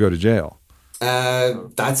you go to jail.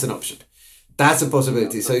 That's an option. That's a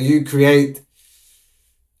possibility. So you create,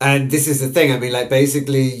 and this is the thing, I mean, like,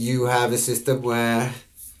 basically you have a system where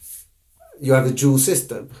you have a dual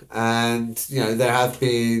system, and, there have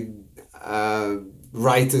been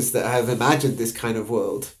writers that have imagined this kind of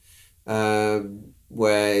world,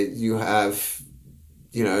 where you have,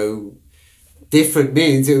 different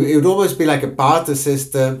means. It would almost be like a barter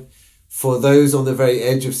system for those on the very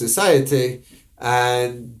edge of society,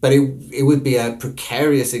 but it would be a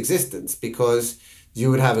precarious existence, because you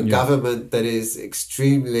would have a government that is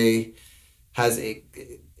has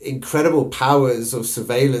incredible powers of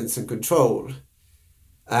surveillance and control,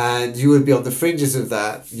 and you would be on the fringes of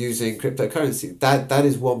that using cryptocurrency. That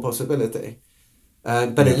is one possibility.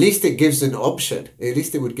 But at least it gives an option. At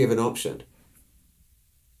least it would give an option.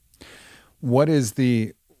 Where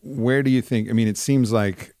do you think, I mean, it seems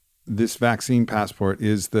like this vaccine passport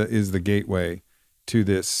is the gateway to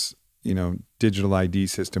this, digital ID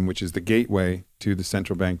system, which is the gateway to the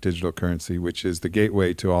central bank digital currency, which is the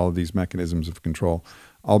gateway to all of these mechanisms of control.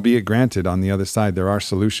 Albeit granted, on the other side, there are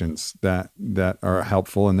solutions that are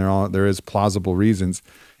helpful, and there is plausible reasons,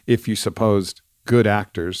 if you supposed good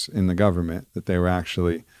actors in the government, that they were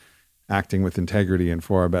actually acting with integrity and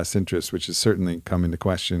for our best interests, which has certainly come into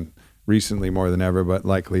question recently more than ever, but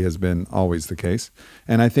likely has been always the case.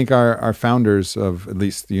 And I think our founders of at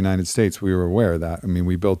least the United States, we were aware of that. I mean,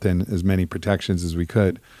 we built in as many protections as we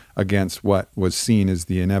could against what was seen as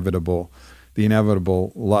the inevitable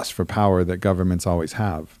lust for power that governments always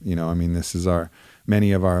have. I mean, this is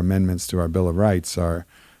many of our amendments to our Bill of Rights are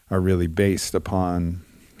really based upon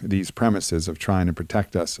these premises of trying to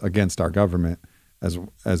protect us against our government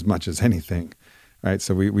as much as anything, right?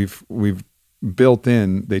 So we've built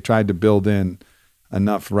in, they tried to build in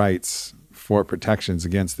enough rights for protections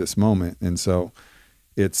against this moment. And so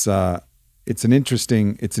it's an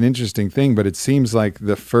interesting thing, but it seems like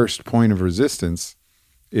the first point of resistance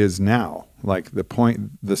is now. Like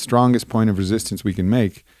the strongest point of resistance we can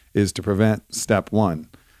make is to prevent step one.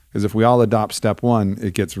 Because if we all adopt step one,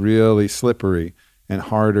 it gets really slippery and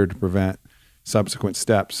harder to prevent subsequent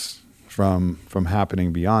steps from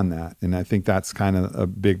happening beyond that. And I think that's kind of a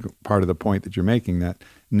big part of the point that you're making, that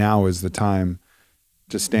now is the time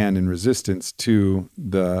to stand in resistance to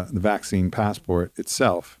the vaccine passport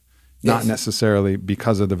itself. Yes. Not necessarily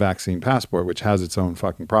because of the vaccine passport, which has its own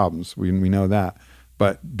fucking problems. We know that.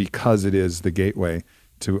 But because it is the gateway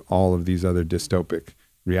to all of these other dystopic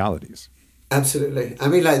realities. Absolutely. I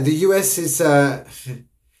mean, like, the US is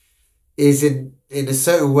in a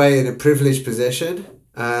certain way in a privileged position.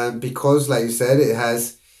 Because, like you said, it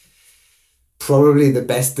has probably the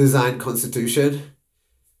best designed constitution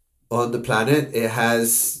on the planet. It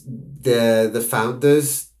has the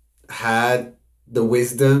founders had the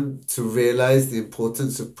wisdom to realize the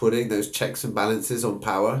importance of putting those checks and balances on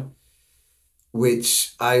power,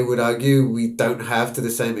 which I would argue we don't have to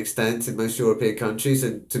the same extent in most European countries.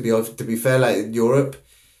 And to be fair, like in Europe,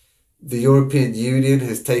 the European Union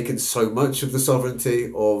has taken so much of the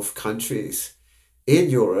sovereignty of countries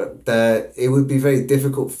in Europe that it would be very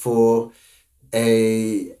difficult for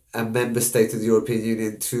a member state of the European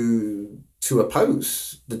Union to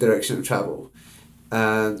oppose the direction of travel.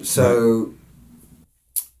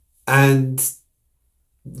 And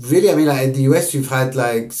really, I mean, like in the US, you've had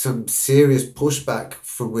like some serious pushback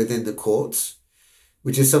from within the courts,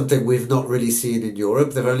 which is something we've not really seen in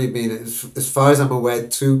Europe. There've only been, as far as I'm aware,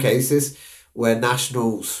 2 cases where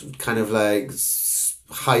national kind of like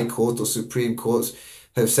high court or supreme courts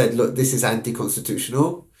have said, look, this is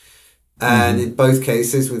anti-constitutional. And in both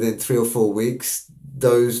cases, within 3 or 4 weeks,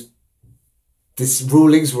 these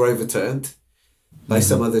rulings were overturned by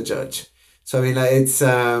some other judge. So, I mean, like, it's,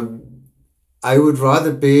 I would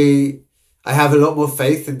rather I have a lot more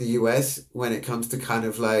faith in the US when it comes to kind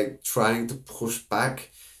of like trying to push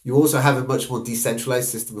back. You also have a much more decentralized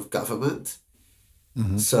system of government.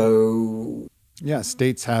 So yeah,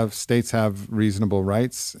 states have reasonable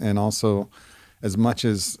rights, and also, as much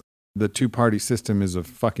as the two-party system is a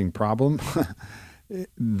fucking problem,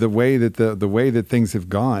 the way that things have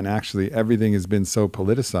gone, actually everything has been so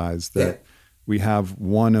politicized that we have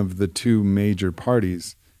one of the 2 major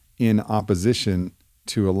parties in opposition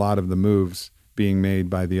to a lot of the moves being made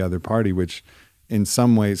by the other party, which in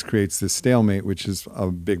some ways creates this stalemate, which is a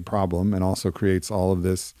big problem, and also creates all of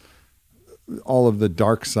the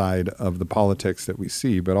dark side of the politics that we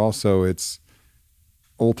see. But also it's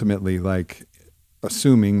ultimately like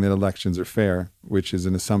assuming that elections are fair, which is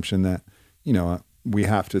an assumption that, we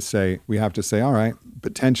have to say, all right,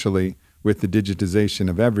 potentially with the digitization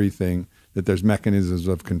of everything, that there's mechanisms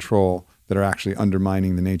of control that are actually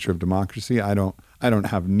undermining the nature of democracy. I don't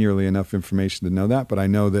have nearly enough information to know that, but I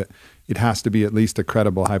know that it has to be at least a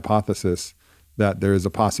credible hypothesis that there is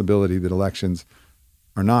a possibility that elections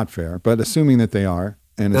are not fair. But assuming that they are,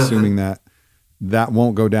 and assuming that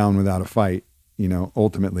won't go down without a fight,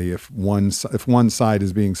 ultimately, if one side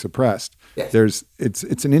is being suppressed,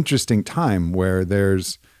 it's an interesting time where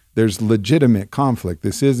there's legitimate conflict.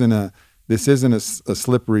 This isn't a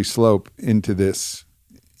slippery slope into this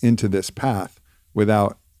path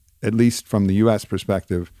without, at least from the U.S.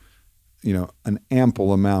 perspective, an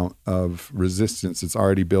ample amount of resistance that's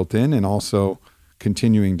already built in and also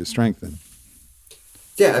continuing to strengthen.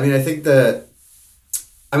 Yeah, I mean, I think there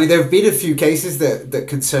have been a few cases that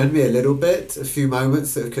concern me a little bit, a few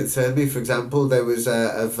moments that have concerned me. For example, there was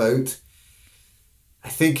a vote I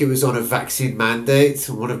think it was on a vaccine mandate,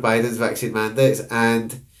 one of Biden's vaccine mandates,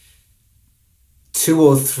 and 2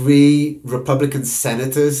 or 3 Republican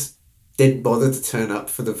senators didn't bother to turn up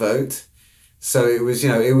for the vote. So it was,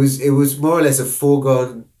 it was more or less a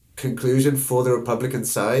foregone conclusion for the Republican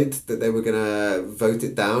side that they were going to vote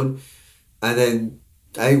it down. And then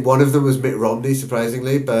I think one of them was Mitt Romney,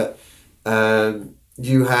 surprisingly, but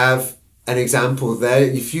you have an example there.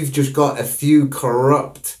 If you've just got a few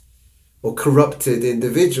corrupted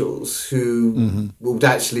individuals who would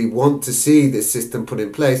actually want to see this system put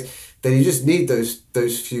in place, then you just need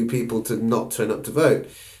those few people to not turn up to vote.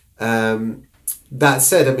 That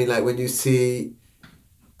said, I mean, like when you see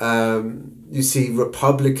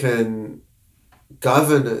Republican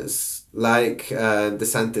governors like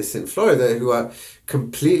DeSantis in Florida who are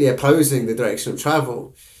completely opposing the direction of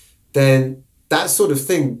travel, then that sort of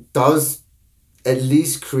thing does at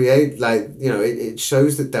least create, like, it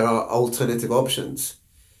shows that there are alternative options.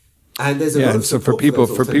 And there's a lot of so for people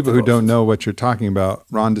who don't know what you're talking about,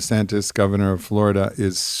 Ron DeSantis, governor of Florida,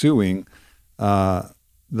 is suing the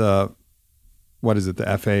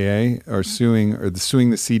FAA or suing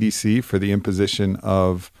the CDC for the imposition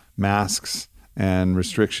of masks and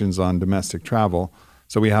restrictions on domestic travel.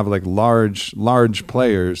 So we have like large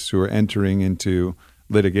players who are entering into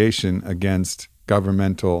litigation against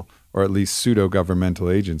governmental or at least pseudo governmental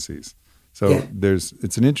agencies. So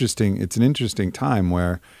it's an interesting time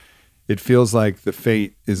where it feels like the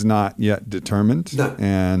fate is not yet determined,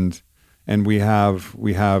 and we have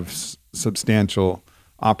substantial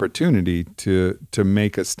opportunity to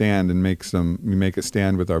make a stand and make a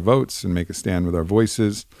stand with our votes and make a stand with our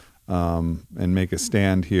voices, and make a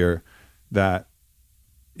stand here that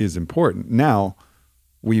is important. Now,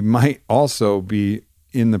 we might also be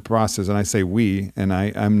in the process, and I say we, and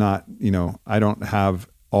I'm not, I don't have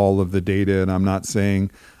all of the data, and I'm not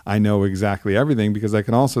saying I know exactly everything, because I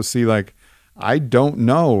can also see, like, I don't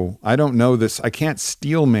know this. I can't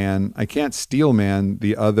steel man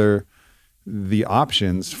the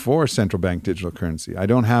options for central bank digital currency. I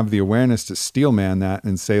don't have the awareness to steel man that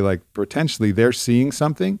and say, like, potentially they're seeing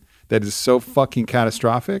something that is so fucking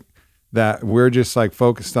catastrophic that we're just like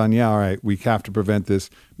focused on, all right, we have to prevent this,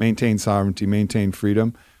 maintain sovereignty, maintain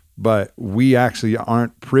freedom. But we actually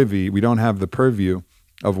aren't privy. We don't have the purview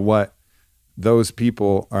of what those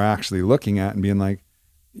people are actually looking at and being like,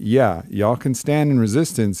 yeah, y'all can stand in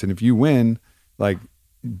resistance. And if you win, like,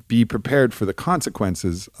 be prepared for the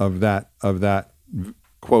consequences of that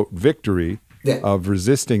quote victory of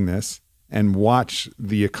resisting this, and watch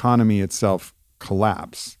the economy itself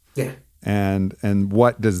collapse. Yeah. And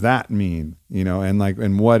what does that mean?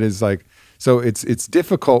 And what is, like, so it's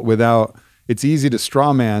difficult without, it's easy to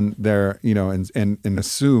straw man there, and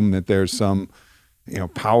assume that there's some,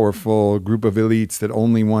 powerful group of elites that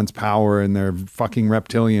only wants power and they're fucking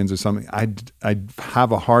reptilians or something. I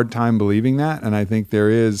have a hard time believing that. And I think there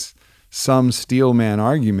is some steel man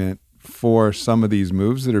argument for some of these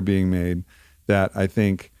moves that are being made that I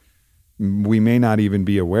think we may not even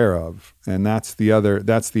be aware of. And that's the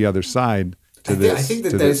other side to this. I think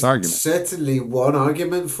that there's certainly one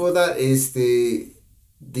argument for that is the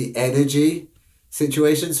energy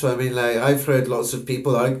situation. So I mean, like, I've heard lots of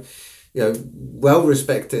people, like,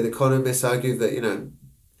 well-respected economists argue that,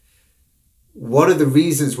 one of the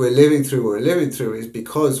reasons we're living through what we're living through is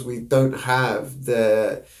because we don't have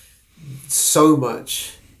so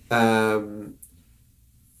much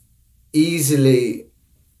easily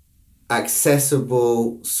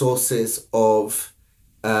accessible sources of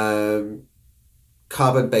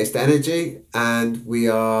carbon-based energy, and we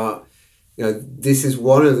are, this is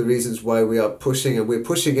one of the reasons why we're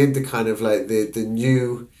pushing into kind of like the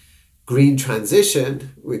new green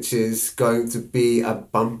transition, which is going to be a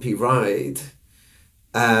bumpy ride,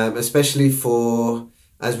 especially for,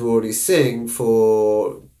 as we're already seeing,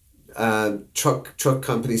 for truck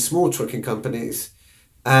companies, small trucking companies,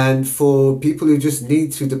 and for people who just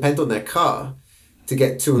need to depend on their car to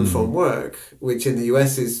get to and from work, which in the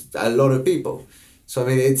US is a lot of people. So I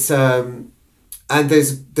mean, it's and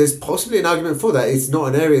there's possibly an argument for that. It's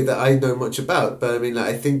not an area that I know much about, but I mean, like,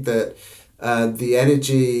 I think that the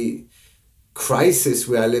energy crisis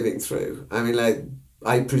we are living through, I mean, like,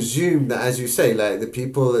 I presume that, as you say, like, the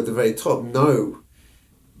people at the very top know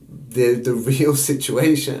the real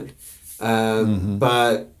situation,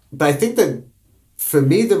 but I think that for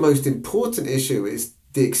me the most important issue is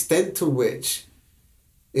the extent to which,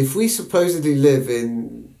 if we supposedly live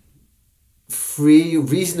in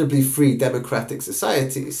reasonably free democratic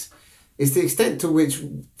societies, is the extent to which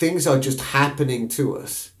things are just happening to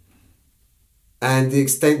us, and the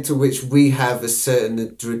extent to which we have a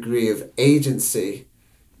certain degree of agency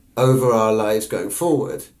over our lives going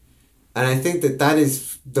forward. And I think that that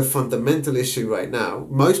is the fundamental issue right now.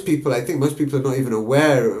 I think most people are not even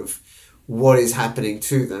aware of what is happening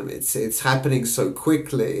to them. It's happening so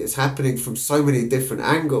quickly. It's happening from so many different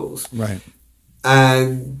angles. Right.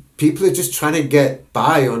 And people are just trying to get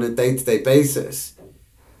by on a day-to-day basis.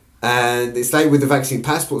 And it's like with the vaccine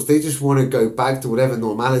passports, they just want to go back to whatever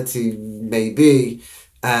normality may be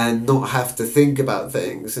and not have to think about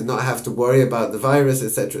things and not have to worry about the virus,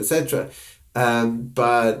 etc., etc.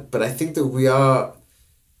 But I think that we are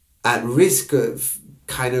at risk of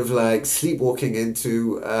kind of like sleepwalking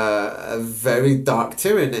into a very dark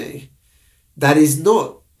tyranny that is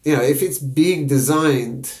not, if it's being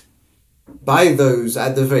designed by those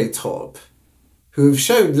at the very top who have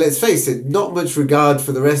shown, let's face it, not much regard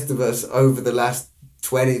for the rest of us over the last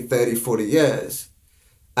 20, 30, 40 years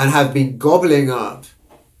and have been gobbling up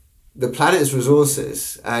the planet's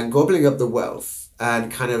resources and gobbling up the wealth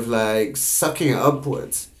and kind of like sucking it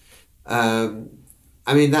upwards.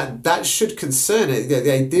 I mean, that should concern it.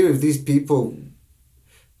 The idea of these people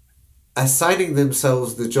assigning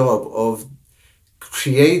themselves the job of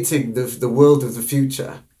creating the world of the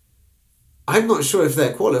future, I'm not sure if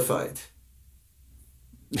they're qualified.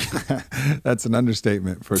 That's an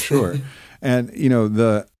understatement for sure. And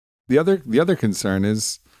the other concern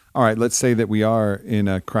is, all right, let's say that we are in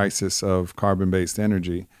a crisis of carbon-based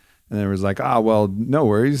energy. And there was like, well, no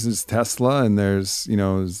worries. There's Tesla and there's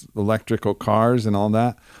electrical cars and all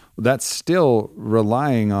that. Well, that's still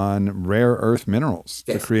relying on rare earth minerals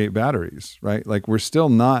to create batteries, right? Like we still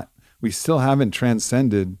haven't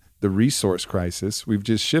transcended the resource crisis. We've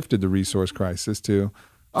just shifted the resource crisis to,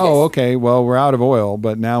 okay, well, we're out of oil,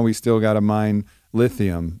 but now we still got to mine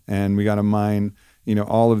lithium and we got to mine,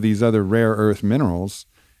 all of these other rare earth minerals.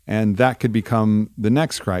 And that could become the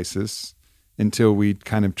next crisis until we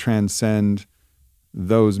kind of transcend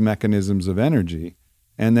those mechanisms of energy.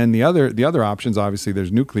 And then the other options, obviously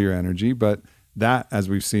there's nuclear energy, but that, as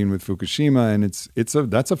we've seen with Fukushima, and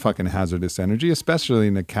that's a fucking hazardous energy, especially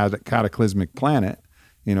in a cataclysmic planet,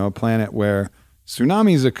 a planet where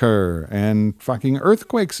tsunamis occur and fucking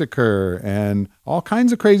earthquakes occur and all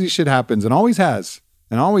kinds of crazy shit happens and always has.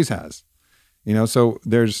 So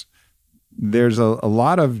there's a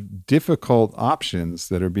lot of difficult options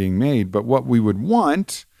that are being made, but what we would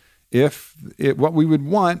want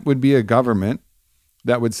would be a government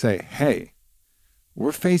that would say, hey,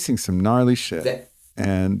 we're facing some gnarly shit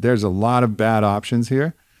and there's a lot of bad options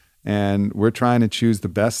here and we're trying to choose the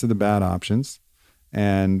best of the bad options.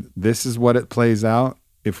 And this is what it plays out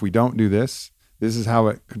if we don't do this. This is how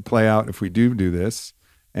it could play out if we do this.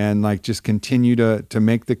 And like just continue to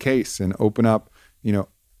make the case and open up,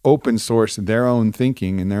 open source their own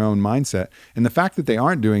thinking and their own mindset. And the fact that they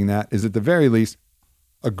aren't doing that is at the very least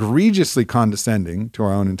egregiously condescending to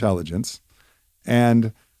our own intelligence.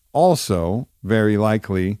 And also very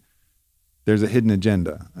likely there's a hidden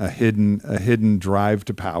agenda, a hidden drive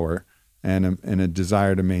to power and a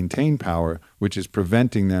desire to maintain power, which is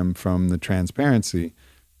preventing them from the transparency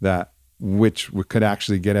which could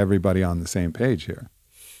actually get everybody on the same page here.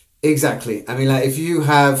 Exactly. I mean, like if you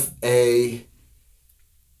have in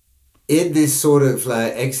this sort of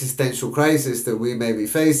like existential crisis that we may be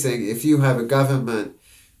facing, if you have a government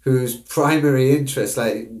whose primary interest,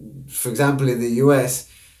 like for example in the US,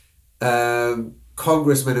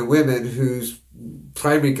 congressmen and women whose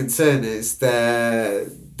primary concern is their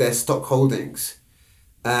stock holdings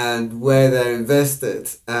and where they're invested,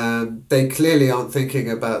 they clearly aren't thinking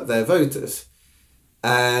about their voters.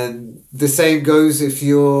 And the same goes if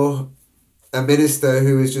you're a minister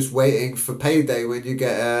who is just waiting for payday when you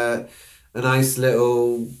get a nice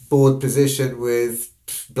little board position with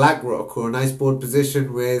BlackRock or a nice board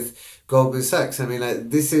position with Goldman Sachs. I mean, like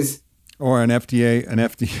this is... Or an FDA,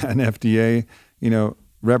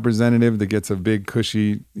 representative that gets a big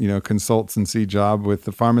cushy, consultancy job with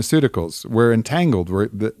the pharmaceuticals. We're entangled.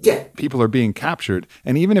 People are being captured.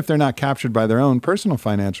 And even if they're not captured by their own personal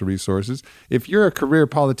financial resources, if you're a career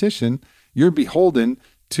politician, you're beholden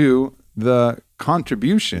to the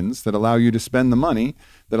contributions that allow you to spend the money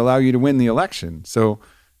that allow you to win the election. So,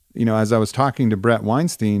 as I was talking to Brett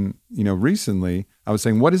Weinstein, recently, I was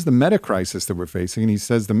saying, what is the meta crisis that we're facing? And he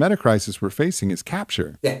says the meta crisis we're facing is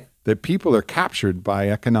capture. Yeah. That people are captured by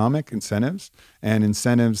economic incentives and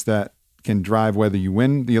incentives that can drive whether you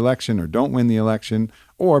win the election or don't win the election,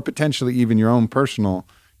 or potentially even your personal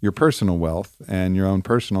wealth and your own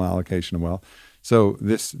personal allocation of wealth. So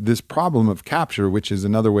this problem of capture, which is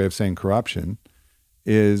another way of saying corruption,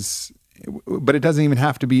 is but it doesn't even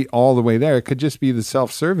have to be all the way there. It could just be the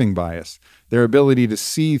self-serving bias, their ability to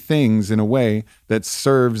see things in a way that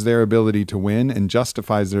serves their ability to win and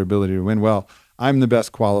justifies their ability to win. Well, I'm the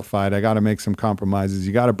best qualified. I got to make some compromises.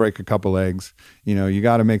 You got to break a couple eggs. You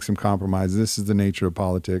got to make some compromises. This is the nature of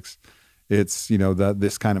politics. It's,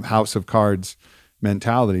 this kind of house of cards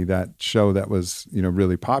mentality, that show that was,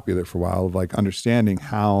 really popular for a while, of like understanding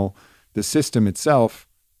how the system itself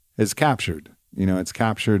is captured. It's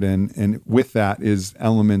captured, and with that is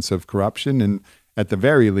elements of corruption and at the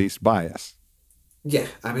very least bias. Yeah,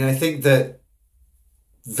 I mean, I think that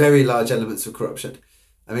very large elements of corruption.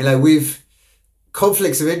 I mean,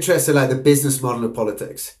 conflicts of interest are like the business model of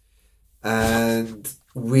politics, and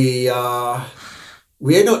we're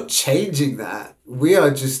not changing that.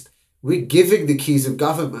 We're giving the keys of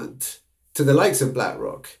government to the likes of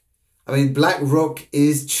BlackRock. I mean, BlackRock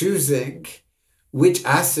is choosing which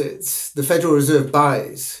assets the Federal Reserve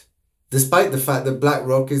buys, despite the fact that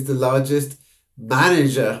BlackRock is the largest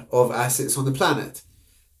manager of assets on the planet.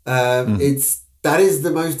 That is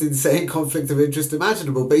the most insane conflict of interest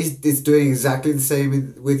imaginable, but it's doing exactly the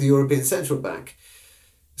same with the European Central Bank.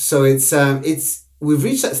 So we've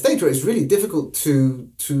reached that stage where it's really difficult to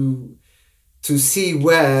see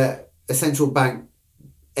where a central bank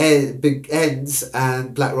ends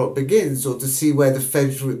and BlackRock begins, or to see where the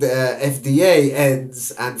FDA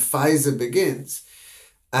ends and Pfizer begins.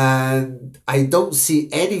 And I don't see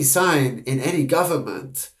any sign in any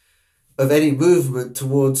government of any movement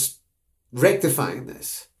towards rectifying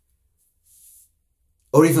this,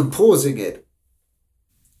 or even pausing it.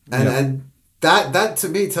 And that to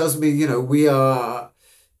me tells me,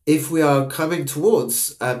 if we are coming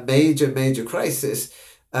towards a major crisis,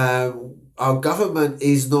 our government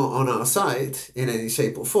is not on our side in any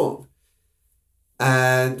shape or form.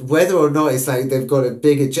 And whether or not it's like they've got a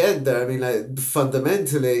big agenda, I mean, like,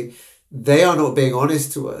 fundamentally, they are not being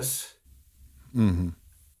honest to us. Mm-hmm.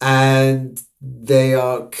 And they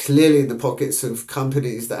are clearly in the pockets of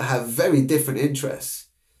companies that have very different interests.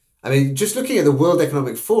 I mean, just looking at the World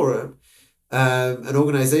Economic Forum, an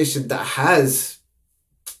organization that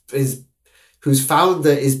whose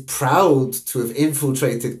founder is proud to have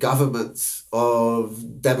infiltrated governments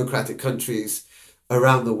of democratic countries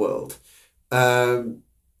around the world. I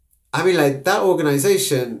mean, like, that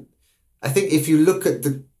organization, I think if you look at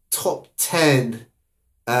the top 10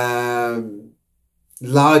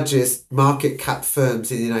 largest market cap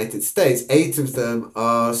firms in the United States, 8 of them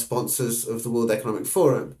are sponsors of the World Economic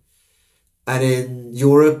Forum. And in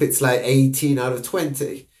Europe, it's like 18 out of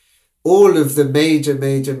 20. All of the major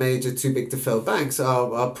too big to fail banks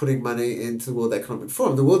are putting money into the World Economic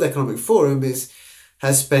Forum. The World Economic Forum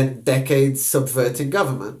has spent decades subverting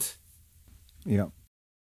government. Yeah.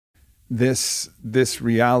 This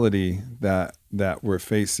reality that we're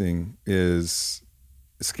facing is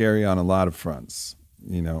scary on a lot of fronts,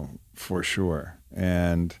 for sure.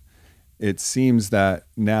 And it seems that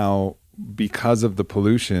now, because of the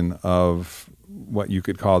pollution of what you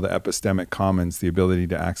could call the epistemic commons, the ability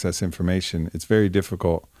to access information, it's very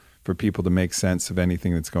difficult for people to make sense of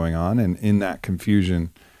anything that's going on. And in that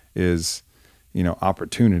confusion is,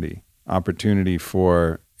 opportunity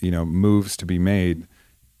for, moves to be made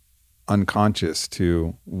unconscious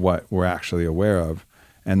to what we're actually aware of.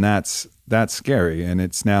 And that's scary. And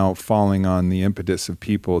it's now falling on the impetus of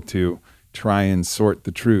people to try and sort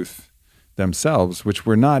the truth themselves, which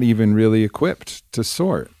we're not even really equipped to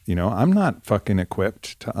sort. I'm not fucking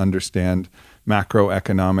equipped to understand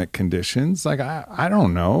macroeconomic conditions. Like, I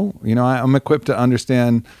don't know. I'm equipped to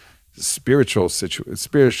understand spiritual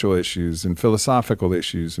issues and philosophical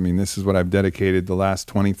issues. I mean, this is what I've dedicated the last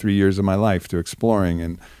 23 years of my life to exploring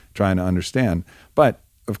and trying to understand. But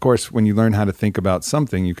of course, when you learn how to think about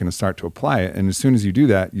something, you can start to apply it. And as soon as you do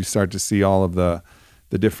that, you start to see all of the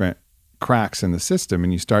different cracks in the system,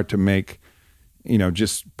 and you start to make,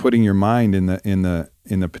 just putting your mind in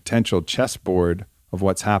the potential chessboard of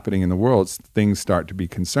what's happening in the world, things start to be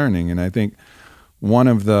concerning. And I think one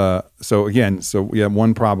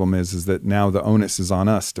problem is that now the onus is on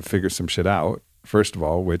us to figure some shit out, first of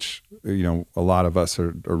all, which, a lot of us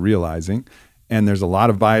are realizing. And there's a lot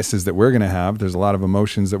of biases that we're going to have. There's a lot of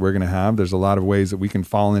emotions that we're going to have. There's a lot of ways that we can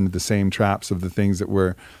fall into the same traps of the things that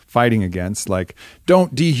we're fighting against. Like,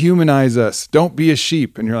 don't dehumanize us. Don't be a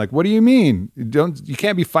sheep. And you're like, what do you mean? You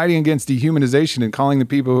can't be fighting against dehumanization and calling the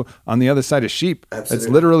people on the other side a sheep. Absolutely. That's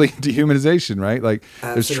literally dehumanization, right? Like,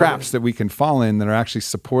 Absolutely. There's traps that we can fall in that are actually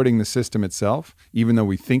supporting the system itself, even though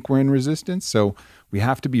we think we're in resistance. So we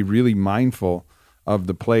have to be really mindful of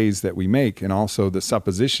the plays that we make, and also the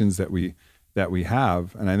suppositions that we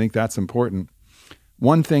have. And I think that's important.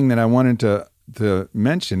 One thing that I wanted to to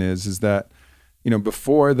mention is that,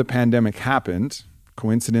 before the pandemic happened,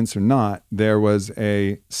 coincidence or not, there was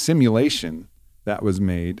a simulation that was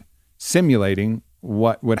made simulating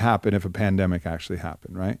what would happen if a pandemic actually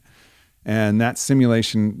happened, right? And that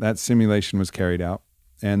simulation was carried out,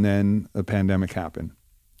 and then a pandemic happened.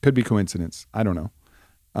 Could be coincidence. I don't know.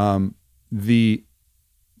 The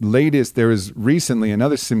latest, there was recently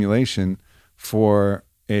another simulation for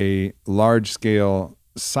a large-scale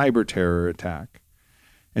cyber terror attack.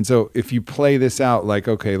 And so if you play this out like,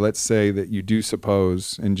 okay, let's say that you do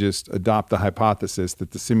suppose and just adopt the hypothesis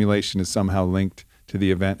that the simulation is somehow linked to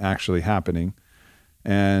the event actually happening.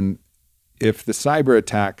 And if the cyber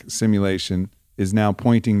attack simulation is now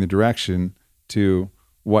pointing the direction to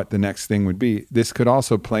what the next thing would be, this could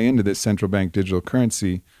also play into this central bank digital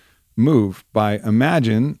currency move by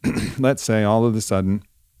imagine, let's say all of a sudden,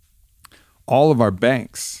 all of our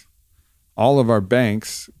banks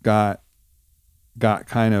got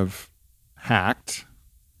kind of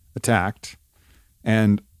attacked,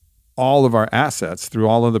 and all of our assets through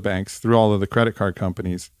all of the banks, through all of the credit card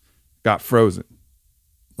companies got frozen.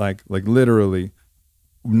 Like literally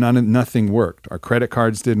nothing worked. Our credit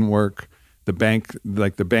cards didn't work.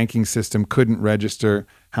 The banking system couldn't register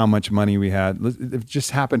how much money we had. It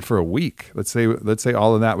just happened for a week. Let's say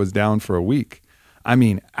all of that was down for a week. I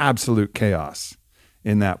mean, absolute chaos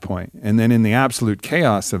in that point. And then in the absolute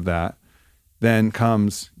chaos of that, then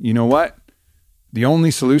comes, you know what? The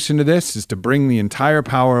only solution to this is to bring the entire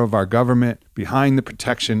power of our government behind the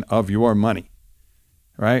protection of your money,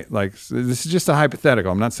 right? Like, this is just a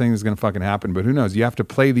hypothetical. I'm not saying this is going to fucking happen, but who knows? You have to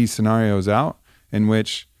play these scenarios out in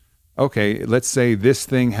which, okay, let's say this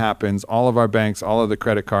thing happens. All of our banks, all of the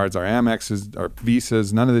credit cards, our Amexes, our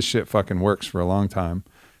Visas, none of this shit fucking works for a long time.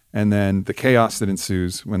 And then the chaos that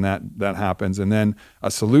ensues when that happens. And then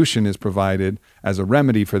a solution is provided as a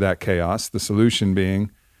remedy for that chaos. The solution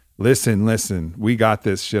being, listen, we got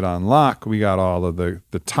this shit on lock. We got all of the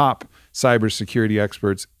top cybersecurity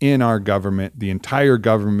experts in our government, the entire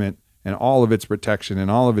government and all of its protection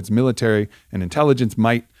and all of its military and intelligence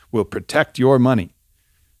might will protect your money.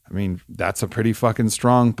 I mean, that's a pretty fucking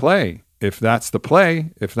strong play. If that's the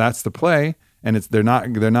play, and they're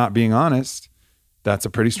not being honest, that's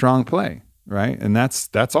a pretty strong play, right? And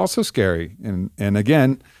that's also scary. And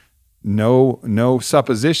again, no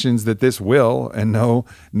suppositions that this will, and no,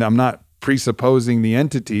 I'm not presupposing the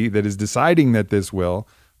entity that is deciding that this will,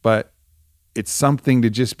 but it's something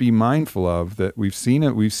to just be mindful of, that we've seen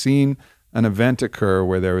it. We've seen an event occur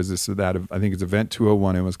where there was I think it's Event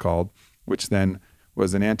 201 it was called, which then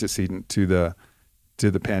was an antecedent to the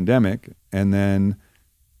pandemic. And then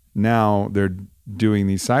now they're doing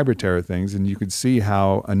these cyber terror things, and you could see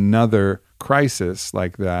how another crisis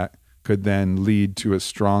like that could then lead to a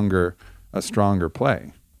stronger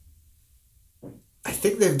play. I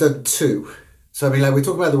think they've done two. So I mean, like, we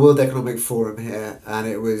talk about the World Economic Forum here, and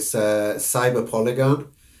it was Cyber Polygon,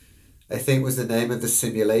 I think was the name of the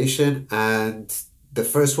simulation, and the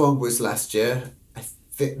first one was last year.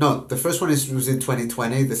 The first one was in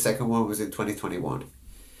 2020. The second one was in 2021.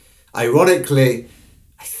 Ironically,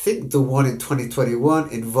 I think the one in 2021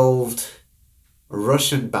 involved a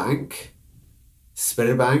Russian bank,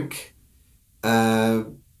 Sberbank,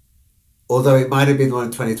 although it might have been the one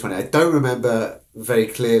in 2020. I don't remember very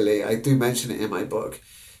clearly. I do mention it in my book.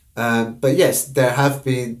 But yes, there have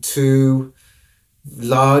been two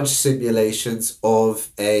large simulations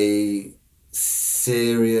of a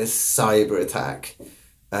serious cyber attack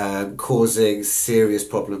causing serious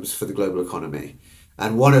problems for the global economy.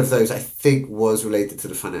 And one of those, I think, was related to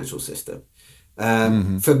the financial system.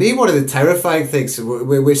 For me, one of the terrifying things,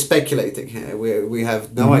 we're speculating here. We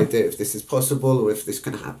have no idea if this is possible or if this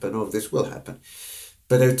can happen or if this will happen.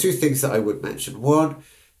 But there are two things that I would mention. One,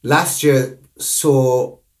 last year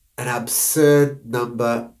saw an absurd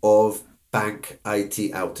number of bank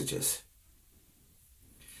IT outages.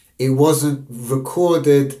 It wasn't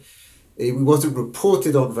recorded, it wasn't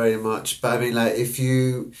reported on very much, but I mean, like, if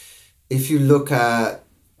you look at,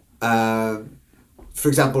 for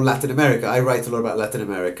example, Latin America, I write a lot about Latin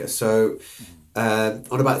America. So on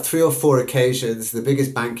about 3 or 4 occasions, the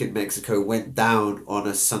biggest bank in Mexico went down on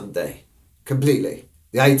a Sunday, completely.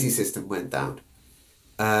 The IT system went down.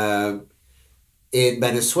 In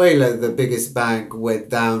Venezuela, the biggest bank went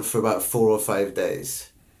down for about 4 or 5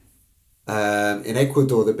 days. In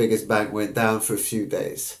Ecuador, the biggest bank went down for a few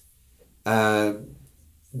days. One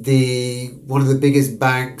of the biggest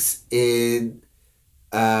banks in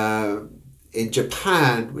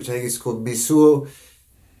Japan, which I think is called Mizuho,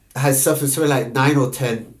 has suffered something like 9 or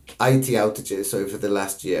 10 IT outages over the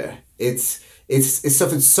last year. It's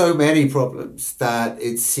suffered so many problems that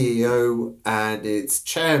its CEO and its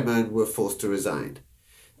chairman were forced to resign.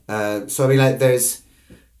 So I mean, like there's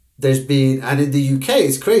been, and in the UK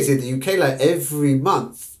it's crazy. In the UK, like every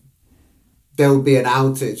month there will be an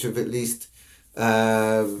outage of at least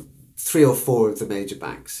 3 or 4 of the major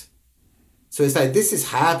banks. So it's like this is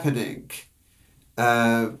happening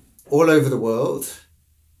all over the world,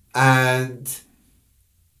 and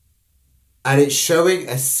it's showing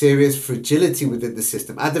a serious fragility within the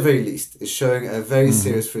system. At the very least, it's showing a very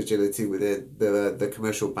serious fragility within the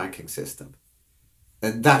commercial banking system.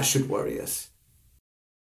 And that should worry us.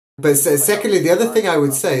 But secondly, the other thing I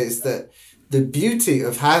would say is that the beauty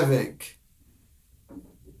of having,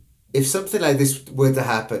 if something like this were to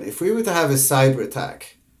happen, if we were to have a cyber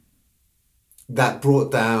attack that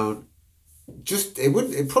brought down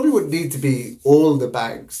it probably wouldn't need to be all the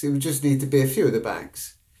banks. It would just need to be a few of the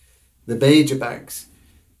banks, the major banks,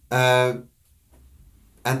 and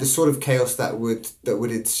the sort of chaos that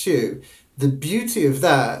would ensue. The beauty of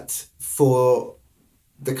that for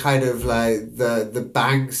the kind of like the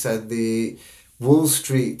banks and the Wall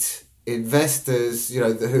Street investors, who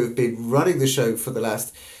have been running the show for the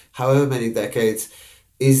last however many decades,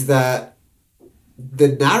 is that the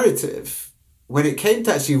narrative, when it came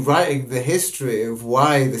to actually writing the history of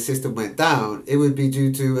why the system went down, it would be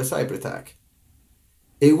due to a cyber attack.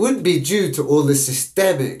 It wouldn't be due to all the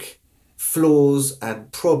systemic flaws and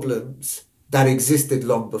problems that existed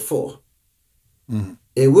long before.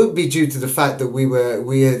 It wouldn't be due to the fact that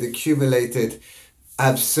we had accumulated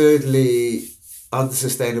absurdly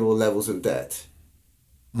unsustainable levels of debt,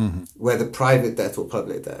 whether private debt or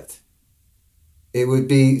public debt. It would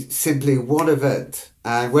be simply one event,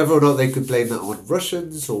 and whether or not they could blame that on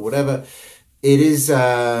Russians or whatever, it is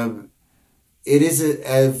a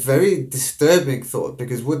very disturbing thought,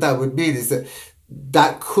 because what that would mean is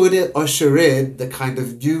that could usher in the kind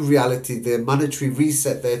of new reality, the monetary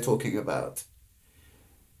reset they're talking about.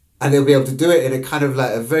 And they'll be able to do it in a kind of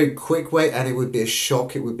like a very quick way, and it would be a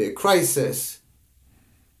shock, it would be a crisis.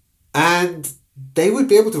 And they would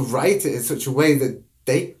be able to write it in such a way that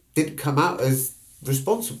they didn't come out as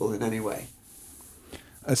responsible in any way.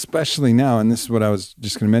 Especially now, and this is what I was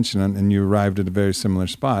just going to mention, and you arrived at a very similar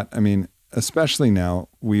spot. I mean, especially now,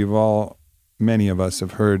 many of us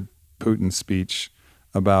have heard Putin's speech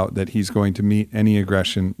about that he's going to meet any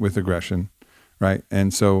aggression with aggression, right?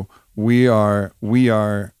 And so we are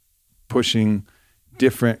pushing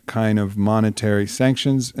different kind of monetary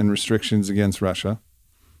sanctions and restrictions against Russia,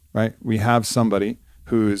 right? We have somebody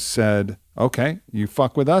who's said, okay, you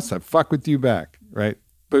fuck with us, I fuck with you back, right?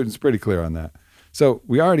 Putin's pretty clear on that. So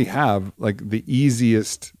we already have like the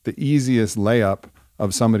easiest layup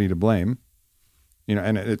of somebody to blame,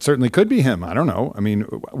 and it certainly could be him. I don't know. I mean,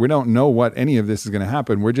 we don't know what any of this is going to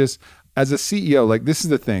happen. We're just, as a CEO, like this is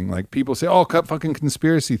the thing, like people say, oh, fucking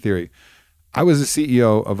conspiracy theory. I was a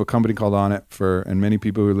CEO of a company called On It and many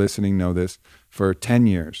people who are listening know this, for 10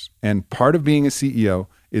 years. And part of being a CEO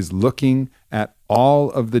is looking at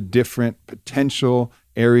all of the different potential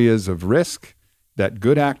areas of risk that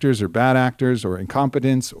good actors or bad actors or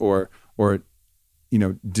incompetence or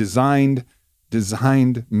designed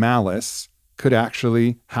malice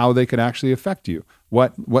how they could actually affect you.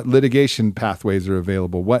 What litigation pathways are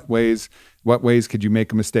available? What ways could you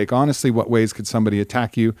make a mistake honestly? What ways could somebody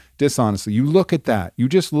attack you dishonestly? You look at that. You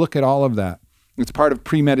just look at all of that. It's part of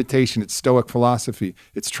premeditation. It's Stoic philosophy.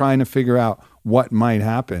 It's trying to figure out what might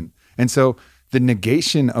happen. And so the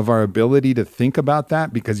negation of our ability to think about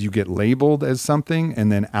that, because you get labeled as something and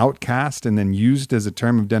then outcast and then used as a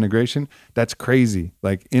term of denigration, that's crazy.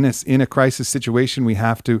 Like in a crisis situation, we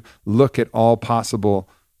have to look at all possible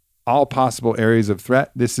areas of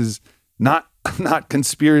threat. This is not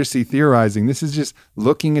conspiracy theorizing. This is just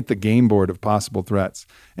looking at the game board of possible threats.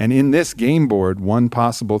 And in this game board, one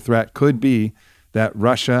possible threat could be that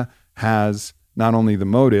Russia has not only the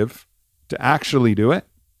motive to actually do it,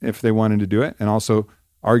 if they wanted to do it, and also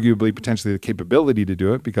arguably potentially the capability to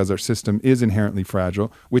do it, because our system is inherently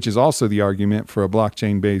fragile, which is also the argument for a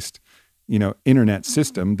blockchain-based, internet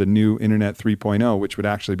system, the new Internet 3.0, which would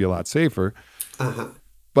actually be a lot safer.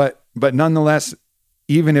 But nonetheless,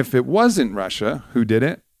 even if it wasn't Russia who did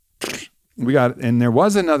it, and there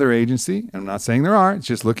was another agency, and I'm not saying there are, it's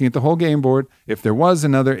just looking at the whole game board. If there was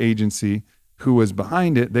another agency who was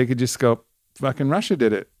behind it, they could just go, fucking Russia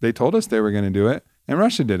did it. They told us they were going to do it, and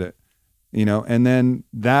Russia did it, and then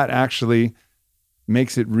that actually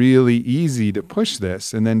makes it really easy to push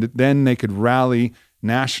this. And then they could rally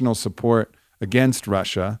national support against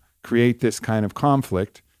Russia, create this kind of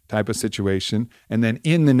conflict type of situation. And then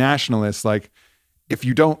in the nationalists, like if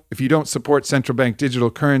you don't support central bank digital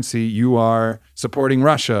currency, you are supporting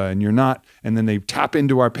Russia, and you're not. And then they tap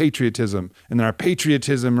into our patriotism, and then our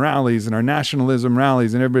patriotism rallies and our nationalism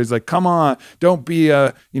rallies, and everybody's like, come on, don't be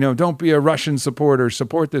a Russian supporter,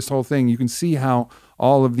 support this whole thing. You can see how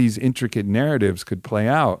all of these intricate narratives could play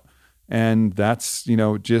out. And that's,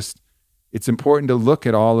 just, it's important to look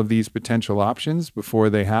at all of these potential options before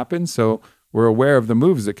they happen, so we're aware of the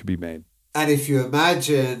moves that could be made. And if you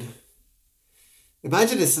imagine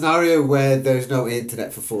a scenario where there's no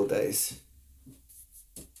internet for 4 days.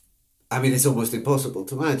 I mean, it's almost impossible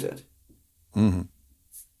to imagine. Mm-hmm.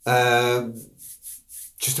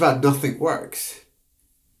 Just about nothing works.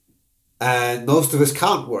 And most of us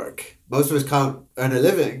can't work. Most of us can't earn a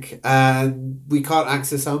living. And we can't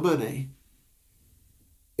access our money.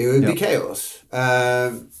 It would be chaos.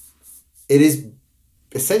 It is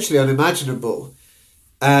essentially unimaginable.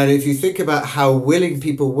 And if you think about how willing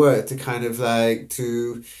people were to kind of like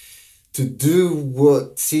to do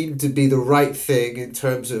what seemed to be the right thing in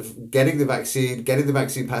terms of getting the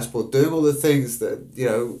vaccine passport, doing all the things that,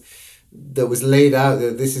 that was laid out,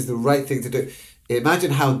 that this is the right thing to do.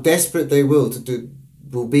 Imagine how desperate they will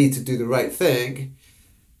be to do the right thing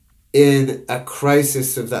in a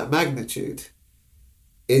crisis of that magnitude.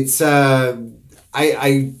 It's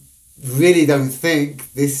I really don't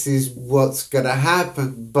think this is what's going to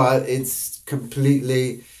happen, but it's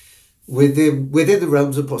completely within the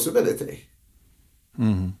realms of possibility.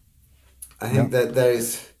 Mm-hmm. I think that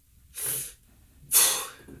there's,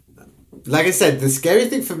 like I said, the scary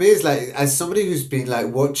thing for me is, like, as somebody who's been like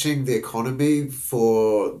watching the economy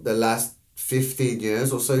for the last 15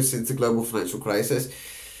 years or so since the global financial crisis,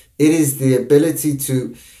 it is the ability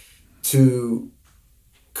to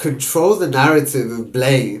control the narrative of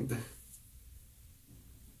blame.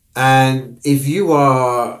 And if you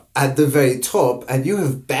are at the very top and you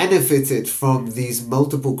have benefited from these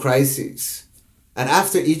multiple crises, and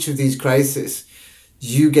after each of these crises,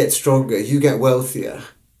 you get stronger, you get wealthier.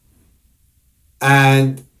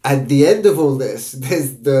 And at the end of all this,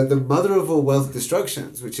 there's the mother of all wealth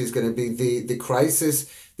destructions, which is going to be the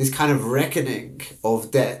crisis, this kind of reckoning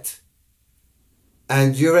of debt.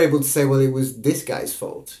 And you're able to say, well, it was this guy's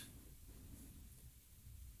fault.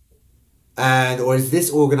 Or is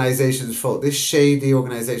this organization's fault, this shady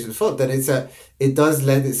organization's fault, then it does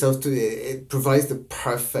lend itself to, it provides the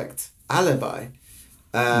perfect alibi.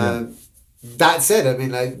 That said, I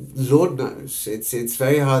mean, like, Lord knows, it's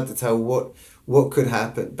very hard to tell what could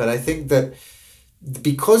happen. But I think that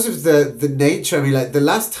because of the nature, I mean, like, the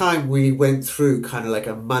last time we went through kind of like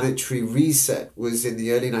a monetary reset was in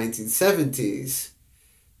the early 1970s,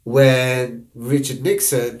 when Richard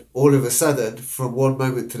Nixon, all of a sudden, from one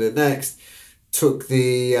moment to the next, took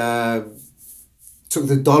the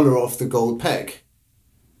dollar off the gold peg.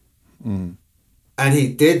 Mm. And he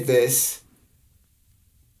did this,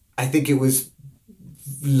 I think it was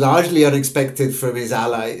largely unexpected from his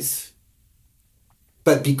allies.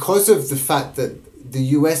 But because of the fact that the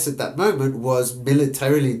US at that moment was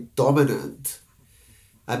militarily dominant,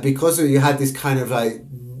 and because you had this kind of like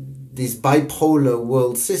this bipolar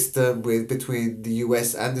world system between the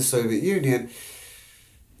US and the Soviet Union,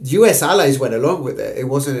 US allies went along with it. It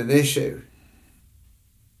wasn't an issue.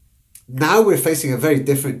 Now we're facing a very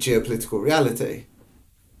different geopolitical reality.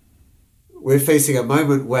 We're facing a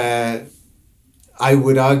moment where I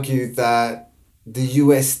would argue that the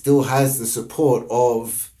US still has the support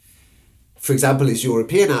of, for example, its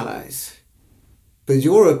European allies. But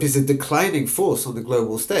Europe is a declining force on the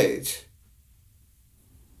global stage.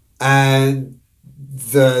 And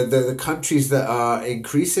the countries that are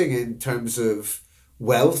increasing in terms of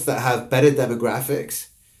wealth, that have better demographics,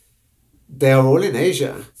 they are all in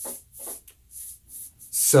Asia.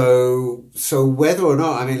 So whether or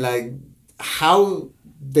not, I mean, like, how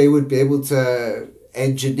they would be able to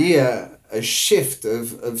engineer a shift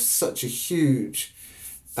of such a huge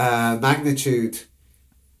magnitude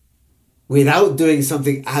without doing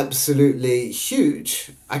something absolutely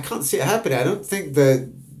huge, I can't see it happening. I don't think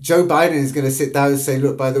that Joe Biden is going to sit down and say,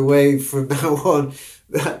 look, by the way, from now on,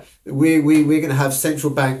 we're going to have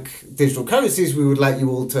central bank digital currencies. We would like you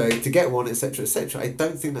all to get one, etc., etc. I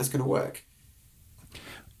don't think that's going to work.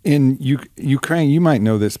 In Ukraine, you might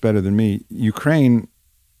know this better than me, Ukraine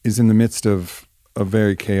is in the midst of a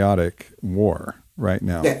very chaotic war right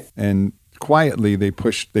now. Yeah. And quietly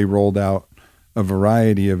they rolled out a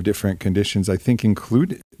variety of different conditions. I think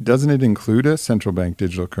doesn't it include a central bank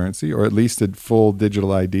digital currency, or at least a full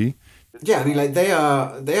digital ID? Yeah, I mean, like, they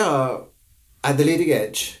are at the leading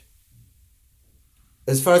edge.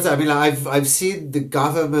 As far as, I mean, like, I've seen the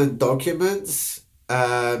government documents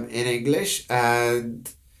in English, and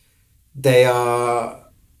they've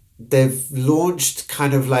launched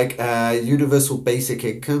kind of like a universal basic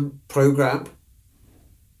income program,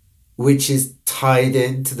 which is tied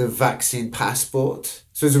into the vaccine passport.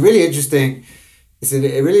 So it's a really interesting,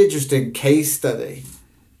 case study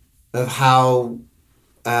of how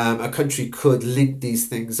a country could link these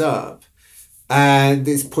things up, and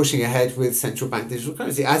it's pushing ahead with central bank digital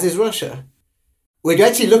currency, as is Russia. When you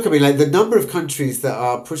actually look at like the number of countries that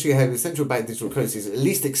are pushing ahead with central bank digital currencies, at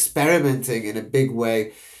least experimenting in a big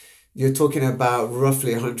way, you're talking about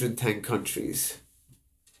roughly 110 countries.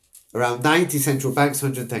 Around 90 central banks,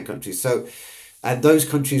 110 countries. So, and those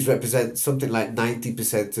countries represent something like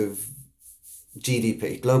 90% of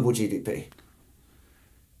GDP, global GDP.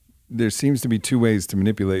 There seems to be two ways to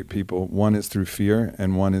manipulate people. One is through fear,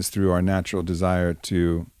 and one is through our natural desire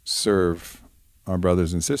to serve our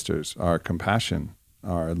brothers and sisters, our compassion,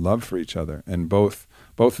 our love for each other. And both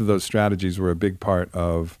of those strategies were a big part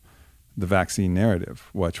of the vaccine narrative,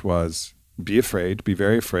 which was be afraid, be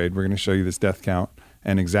very afraid. We're going to show you this death count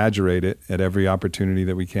and exaggerate it at every opportunity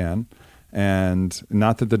that we can. And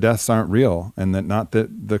not that the deaths aren't real, and that not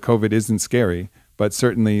that the COVID isn't scary, but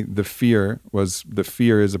certainly the fear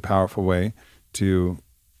is a powerful way to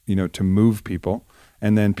move people.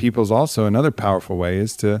 And then people's also another powerful way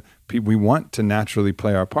is we want to naturally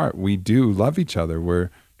play our part. We do love each other. We're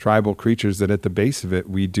tribal creatures that at the base of it,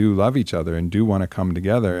 we do love each other and do want to come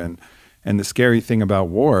together. And the scary thing about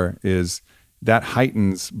war is that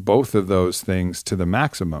heightens both of those things to the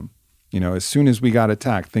maximum. As soon as we got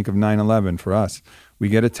attacked, think of 9/11 for us. We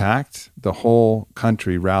get attacked, the whole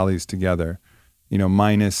country rallies together,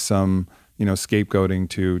 minus some, scapegoating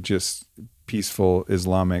to just peaceful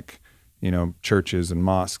Islamic churches and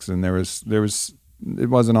mosques, and it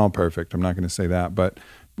wasn't all perfect. I'm not going to say that, but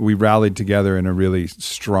we rallied together in a really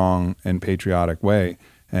strong and patriotic way.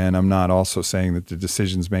 And I'm not also saying that the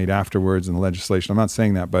decisions made afterwards and the legislation, I'm not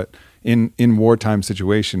saying that, but in wartime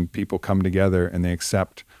situation, people come together and they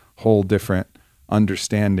accept whole different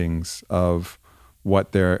understandings of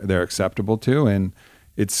what they're acceptable to. And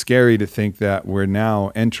it's scary to think that we're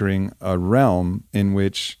now entering a realm in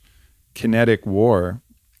which kinetic war,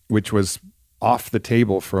 which was off the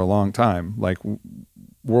table for a long time, like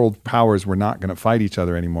world powers were not going to fight each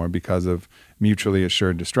other anymore because of mutually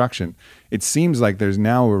assured destruction. It seems like there's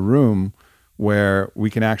now a room where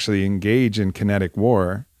we can actually engage in kinetic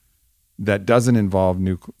war that doesn't involve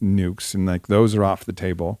nukes, and like those are off the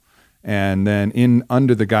table. And then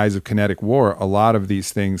under the guise of kinetic war, a lot of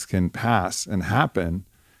these things can pass and happen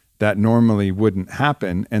that normally wouldn't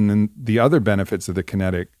happen. And then the other benefits of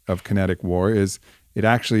kinetic war is it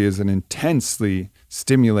actually is an intensely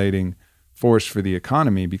stimulating force for the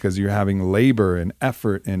economy, because you're having labor and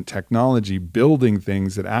effort and technology building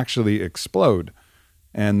things that actually explode.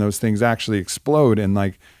 And those things actually explode.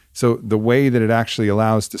 And so the way that it actually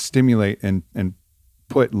allows to stimulate and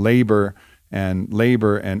put labor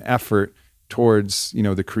and effort towards,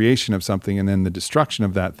 the creation of something and then the destruction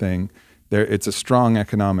of that thing, it's a strong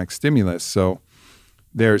economic stimulus. So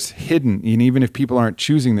there's hidden, and even if people aren't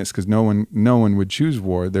choosing this, because no one would choose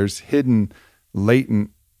war, there's hidden, latent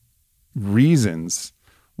reasons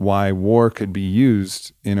why war could be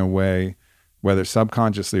used in a way, whether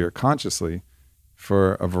subconsciously or consciously,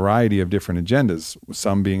 for a variety of different agendas,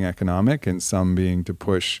 some being economic and some being to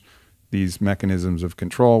push these mechanisms of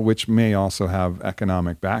control, which may also have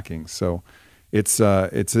economic backing. So it's a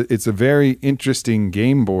very interesting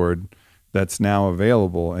game board that's now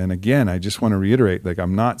available. And again, I just want to reiterate,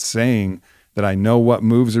 I'm not saying that I know what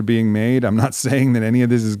moves are being made. I'm not saying that any of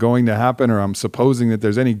this is going to happen, or I'm supposing that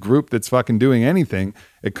there's any group that's fucking doing anything.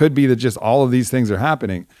 It could be that just all of these things are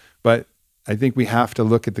happening. But I think we have to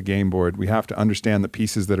look at the game board. We have to understand the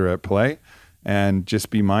pieces that are at play and just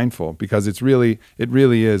be mindful, because it really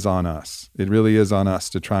is on us. It really is on us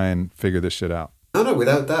to try and figure this shit out. No,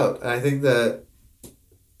 without doubt. I think that,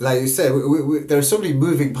 like you said, there are so many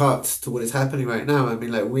moving parts to what is happening right now. I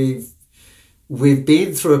mean, we've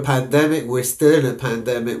been through a pandemic. We're still in a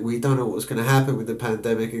pandemic. We don't know what's going to happen with the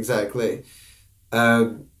pandemic exactly.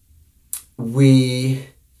 The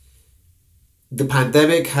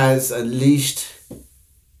pandemic has unleashed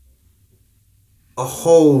a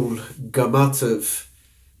whole gamut of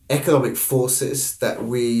economic forces that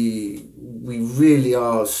we really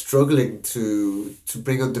are struggling to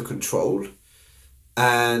bring under control.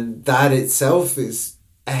 And that itself is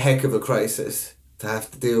a heck of a crisis to have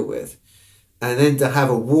to deal with. And then to have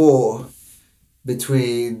a war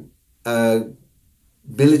between a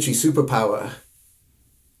military superpower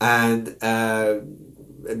and a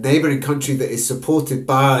neighboring country that is supported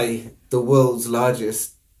by the world's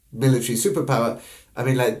largest military superpower. I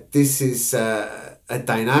mean, this is a a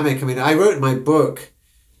dynamic. I mean, I wrote my book,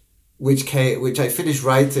 which I finished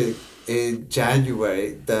writing in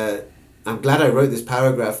January. That I'm glad I wrote this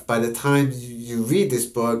paragraph. By the time you read this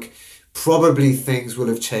book, probably things will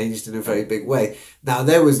have changed in a very big way. Now,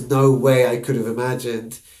 there was no way I could have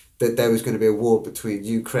imagined that there was going to be a war between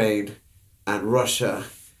Ukraine and Russia,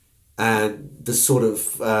 and the sort of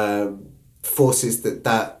forces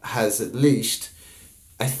that has unleashed.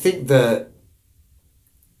 I think that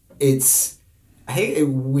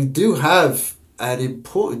we do have an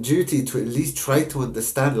important duty to at least try to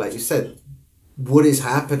understand, like you said, what is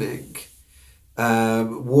happening.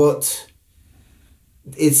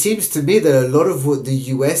 It seems to me that a lot of what the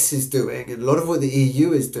US is doing and a lot of what the EU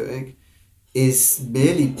is doing is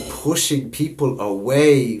merely pushing people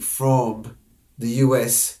away from the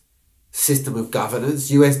US system of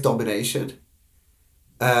governance, US domination.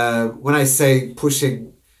 When I say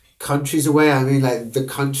pushing countries away, I mean like the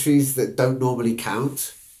countries that don't normally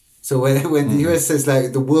count. So when the US says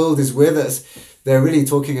like the world is with us, they're really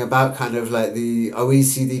talking about kind of like the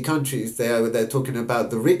OECD countries. They're talking about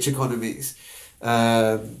the rich economies.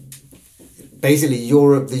 Basically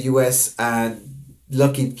Europe, the US, and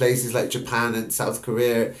lucky places like Japan and South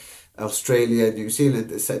Korea, Australia, New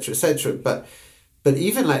Zealand, etc., etc. But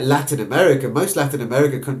even like Latin America, most Latin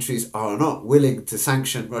American countries are not willing to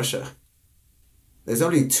sanction Russia. There's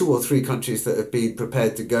only 2 or 3 countries that have been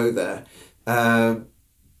prepared to go there.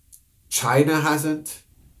 China hasn't,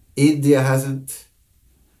 India hasn't,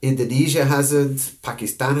 Indonesia hasn't,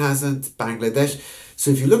 Pakistan hasn't, Bangladesh.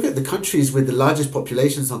 So if you look at the countries with the largest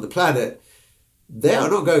populations on the planet, they are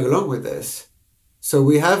not going along with this. So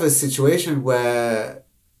we have a situation where,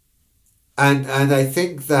 and I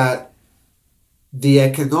think that the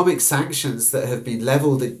economic sanctions that have been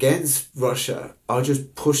leveled against Russia are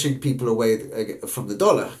just pushing people away from the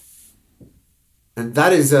dollar. And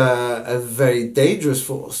that is a very dangerous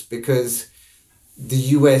force, because the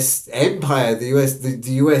US empire, the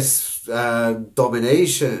US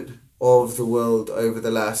domination of the world over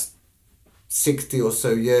the last 60 or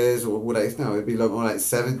so years, or what it'd be more like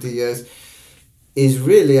 70 years, is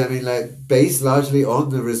really, I mean, like based largely on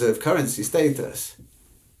the reserve currency status.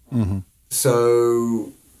 Mm-hmm.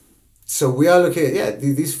 So we are looking at,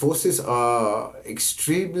 these forces are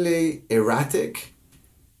extremely erratic.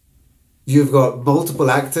 You've got multiple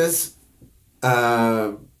actors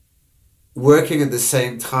working at the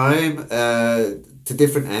same time to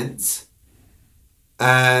different ends.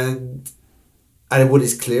 And what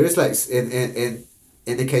is clear is like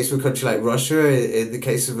in the case of a country like Russia, in the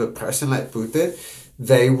case of a person like Putin,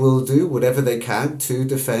 they will do whatever they can to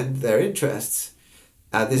defend their interests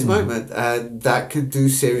at this moment, and that can do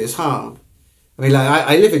serious harm. I mean, like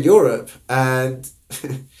I live in Europe, and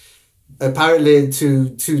apparently in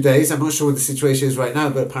two days, I'm not sure what the situation is right now,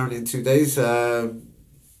 but apparently in 2 days,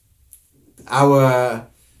 our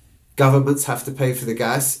governments have to pay for the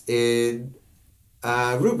gas in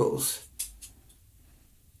rubles.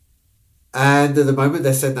 And at the moment,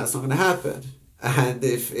 they said that's not going to happen. And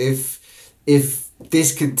if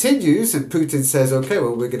this continues and Putin says, okay,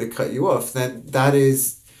 well, we're going to cut you off, then that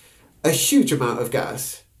is a huge amount of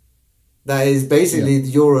gas. That is basically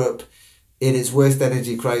Europe in its worst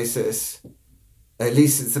energy crisis, at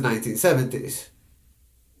least since the 1970s.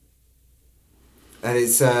 And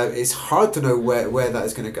it's hard to know where that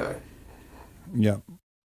is going to go. Yeah.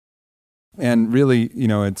 And really,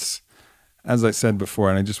 it's, as I said before,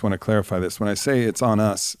 and I just want to clarify this, when I say it's on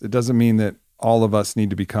us, it doesn't mean that all of us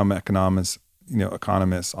need to become economists.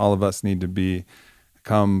 All of us need to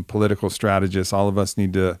become political strategists. All of us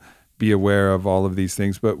need to be aware of all of these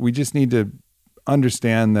things, but we just need to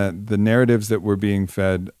understand that the narratives that we're being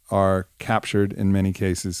fed are captured in many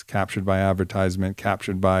cases, captured by advertisement,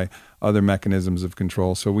 captured by other mechanisms of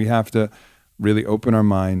control. So we have to really open our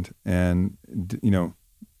mind and,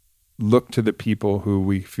 look to the people who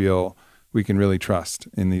we feel we can really trust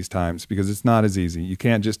in these times, because it's not as easy. You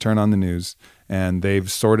can't just turn on the news and they've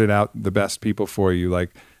sorted out the best people for you.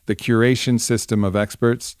 Like the curation system of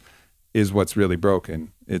experts is what's really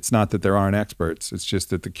broken. It's not that there aren't experts. It's just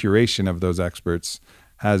that the curation of those experts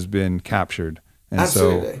has been captured. And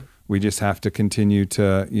Absolutely. So we just have to continue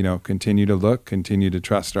to look, continue to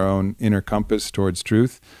trust our own inner compass towards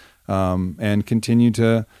truth, and continue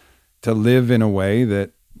to live in a way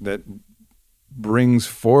that brings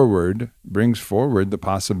forward the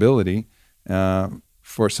possibility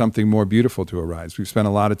for something more beautiful to arise. We've spent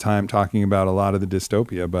a lot of time talking about a lot of the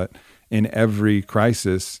dystopia, but in every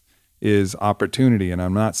crisis is opportunity. And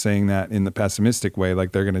I'm not saying that in the pessimistic way,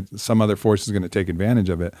 like some other force is going to take advantage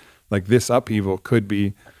of it. Like this upheaval could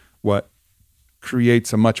be what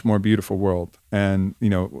creates a much more beautiful world. And,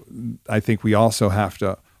 I think we also have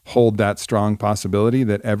to hold that strong possibility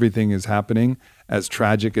that everything is happening, as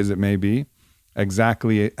tragic as it may be,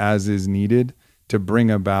 exactly as is needed to bring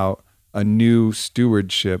about a new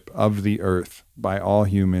stewardship of the earth by all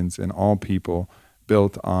humans and all people,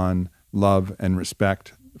 built on love and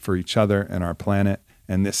respect for each other and our planet.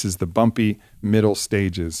 And this is the bumpy middle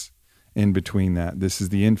stages in between that. This is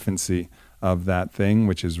the infancy of that thing,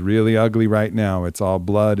 which is really ugly right now. It's all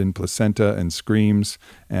blood and placenta and screams,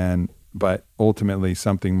 but ultimately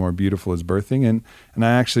something more beautiful is birthing. And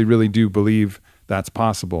I actually really do believe that's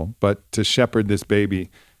possible. But to shepherd this baby,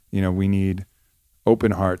 we need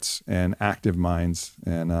open hearts and active minds.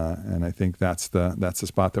 And I think that's the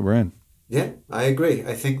spot that we're in. Yeah, I agree.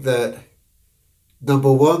 I think that,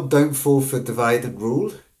 number one, don't fall for divide and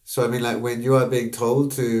rule. So, when you are being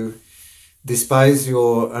told to despise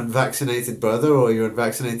your unvaccinated brother or your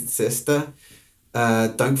unvaccinated sister,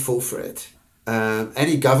 don't fall for it.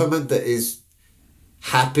 Any government that is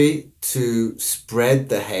happy to spread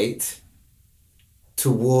the hate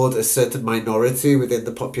toward a certain minority within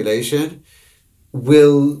the population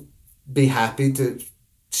will be happy to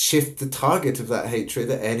shift the target of that hatred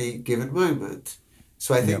at any given moment.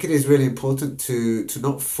 So I think it is really important to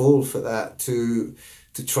not fall for that, to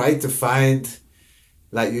try to find,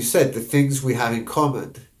 like you said, the things we have in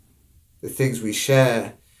common, the things we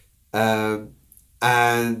share, and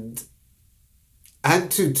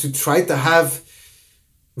to try to have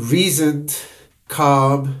reasoned,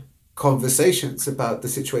 calm conversations about the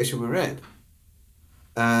situation we're in.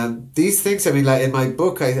 These things, in my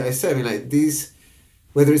book, I say, these,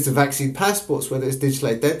 whether it's the vaccine passports, whether it's digital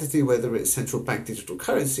identity, whether it's central bank digital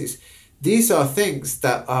currencies, these are things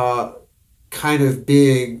that are kind of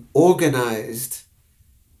being organized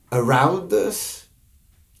around us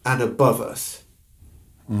and above us.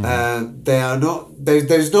 They are not,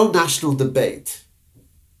 there's no national debate.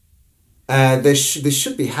 There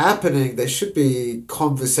should be happening. There should be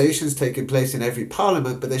conversations taking place in every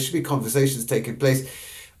parliament, but there should be conversations taking place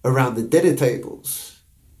around the dinner tables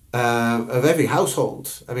of every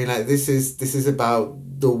household. This is about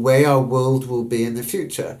the way our world will be in the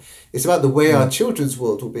future. It's about the way our children's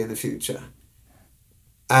world will be in the future.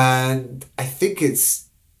 And I think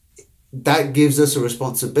that gives us a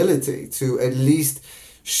responsibility to at least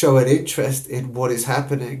show an interest in what is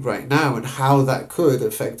happening right now and how that could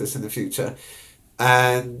affect us in the future,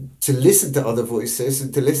 and to listen to other voices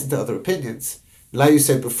and to listen to other opinions. Like you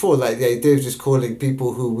said before, the idea of just calling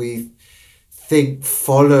people who we think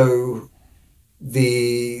follow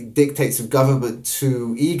the dictates of government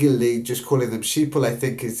too eagerly, just calling them sheeple, I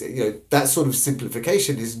think is, that sort of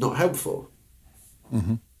simplification is not helpful.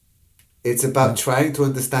 Mm-hmm. It's about trying to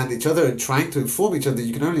understand each other and trying to inform each other.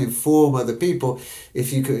 You can only inform other people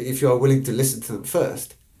if you are willing to listen to them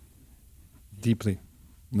first. Deeply.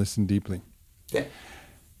 Listen deeply. Yeah.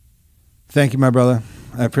 Thank you, my brother.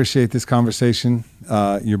 I appreciate this conversation.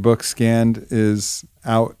 Your book, Scanned, is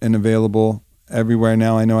out and available everywhere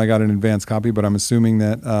now. I know I got an advance copy, but I'm assuming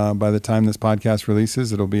that by the time this podcast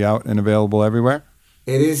releases, it'll be out and available everywhere.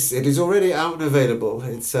 It is already out and available.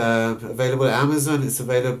 It's available at Amazon. It's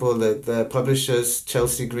available at the publishers,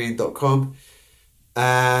 chelseagreen.com,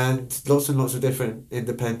 and lots of different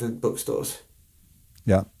independent bookstores.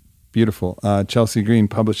 Yeah, beautiful. Chelsea Green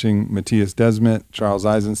publishing Matthias Desmet, Charles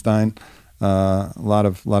Eisenstein, a lot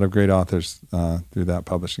of great authors through that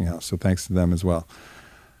publishing house. So thanks to them as well.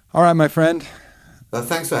 All right, my friend. Well,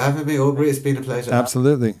 thanks for having me, Aubrey. It's been a pleasure.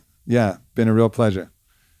 Absolutely. Yeah, been a real pleasure.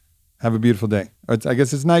 Have a beautiful day. I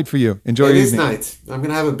guess it's night for you. Enjoy your evening. It is night. I'm going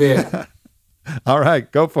to have a beer. All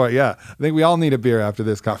right, go for it. Yeah. I think we all need a beer after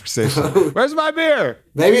this conversation. Where's my beer?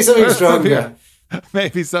 Maybe something stronger.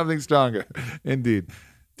 Maybe something stronger. Indeed.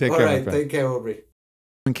 Take care, my friend. Take care, Aubrey.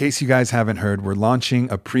 In case you guys haven't heard, we're launching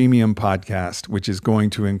a premium podcast, which is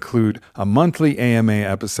going to include a monthly AMA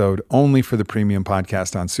episode only for the premium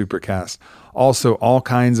podcast on Supercast. Also, all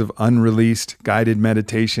kinds of unreleased guided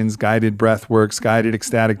meditations, guided breath works, guided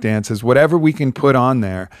ecstatic dances, whatever we can put on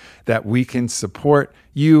there that we can support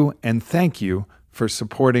you and thank you for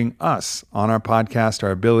supporting us on our podcast,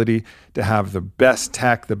 our ability to have the best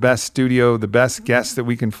tech, the best studio, the best guests that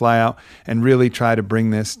we can fly out and really try to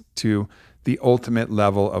bring this to the ultimate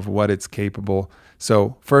level of what it's capable.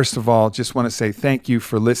 So first of all, just want to say thank you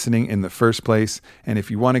for listening in the first place. And if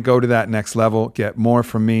you want to go to that next level, get more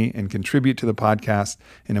from me and contribute to the podcast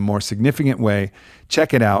in a more significant way,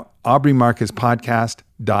 check it out,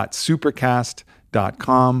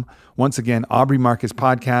 aubreymarcuspodcast.supercast.com. Once again,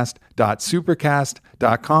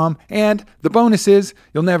 aubreymarcuspodcast.supercast.com. And the bonus is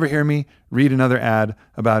you'll never hear me read another ad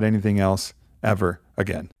about anything else ever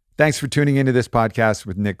again. Thanks for tuning into this podcast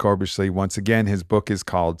with Nick Corbishley. Once again, his book is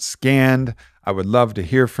called Scanned. I would love to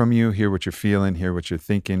hear from you, hear what you're feeling, hear what you're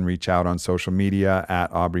thinking. Reach out on social media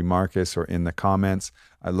at Aubrey Marcus or in the comments.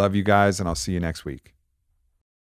 I love you guys, and I'll see you next week.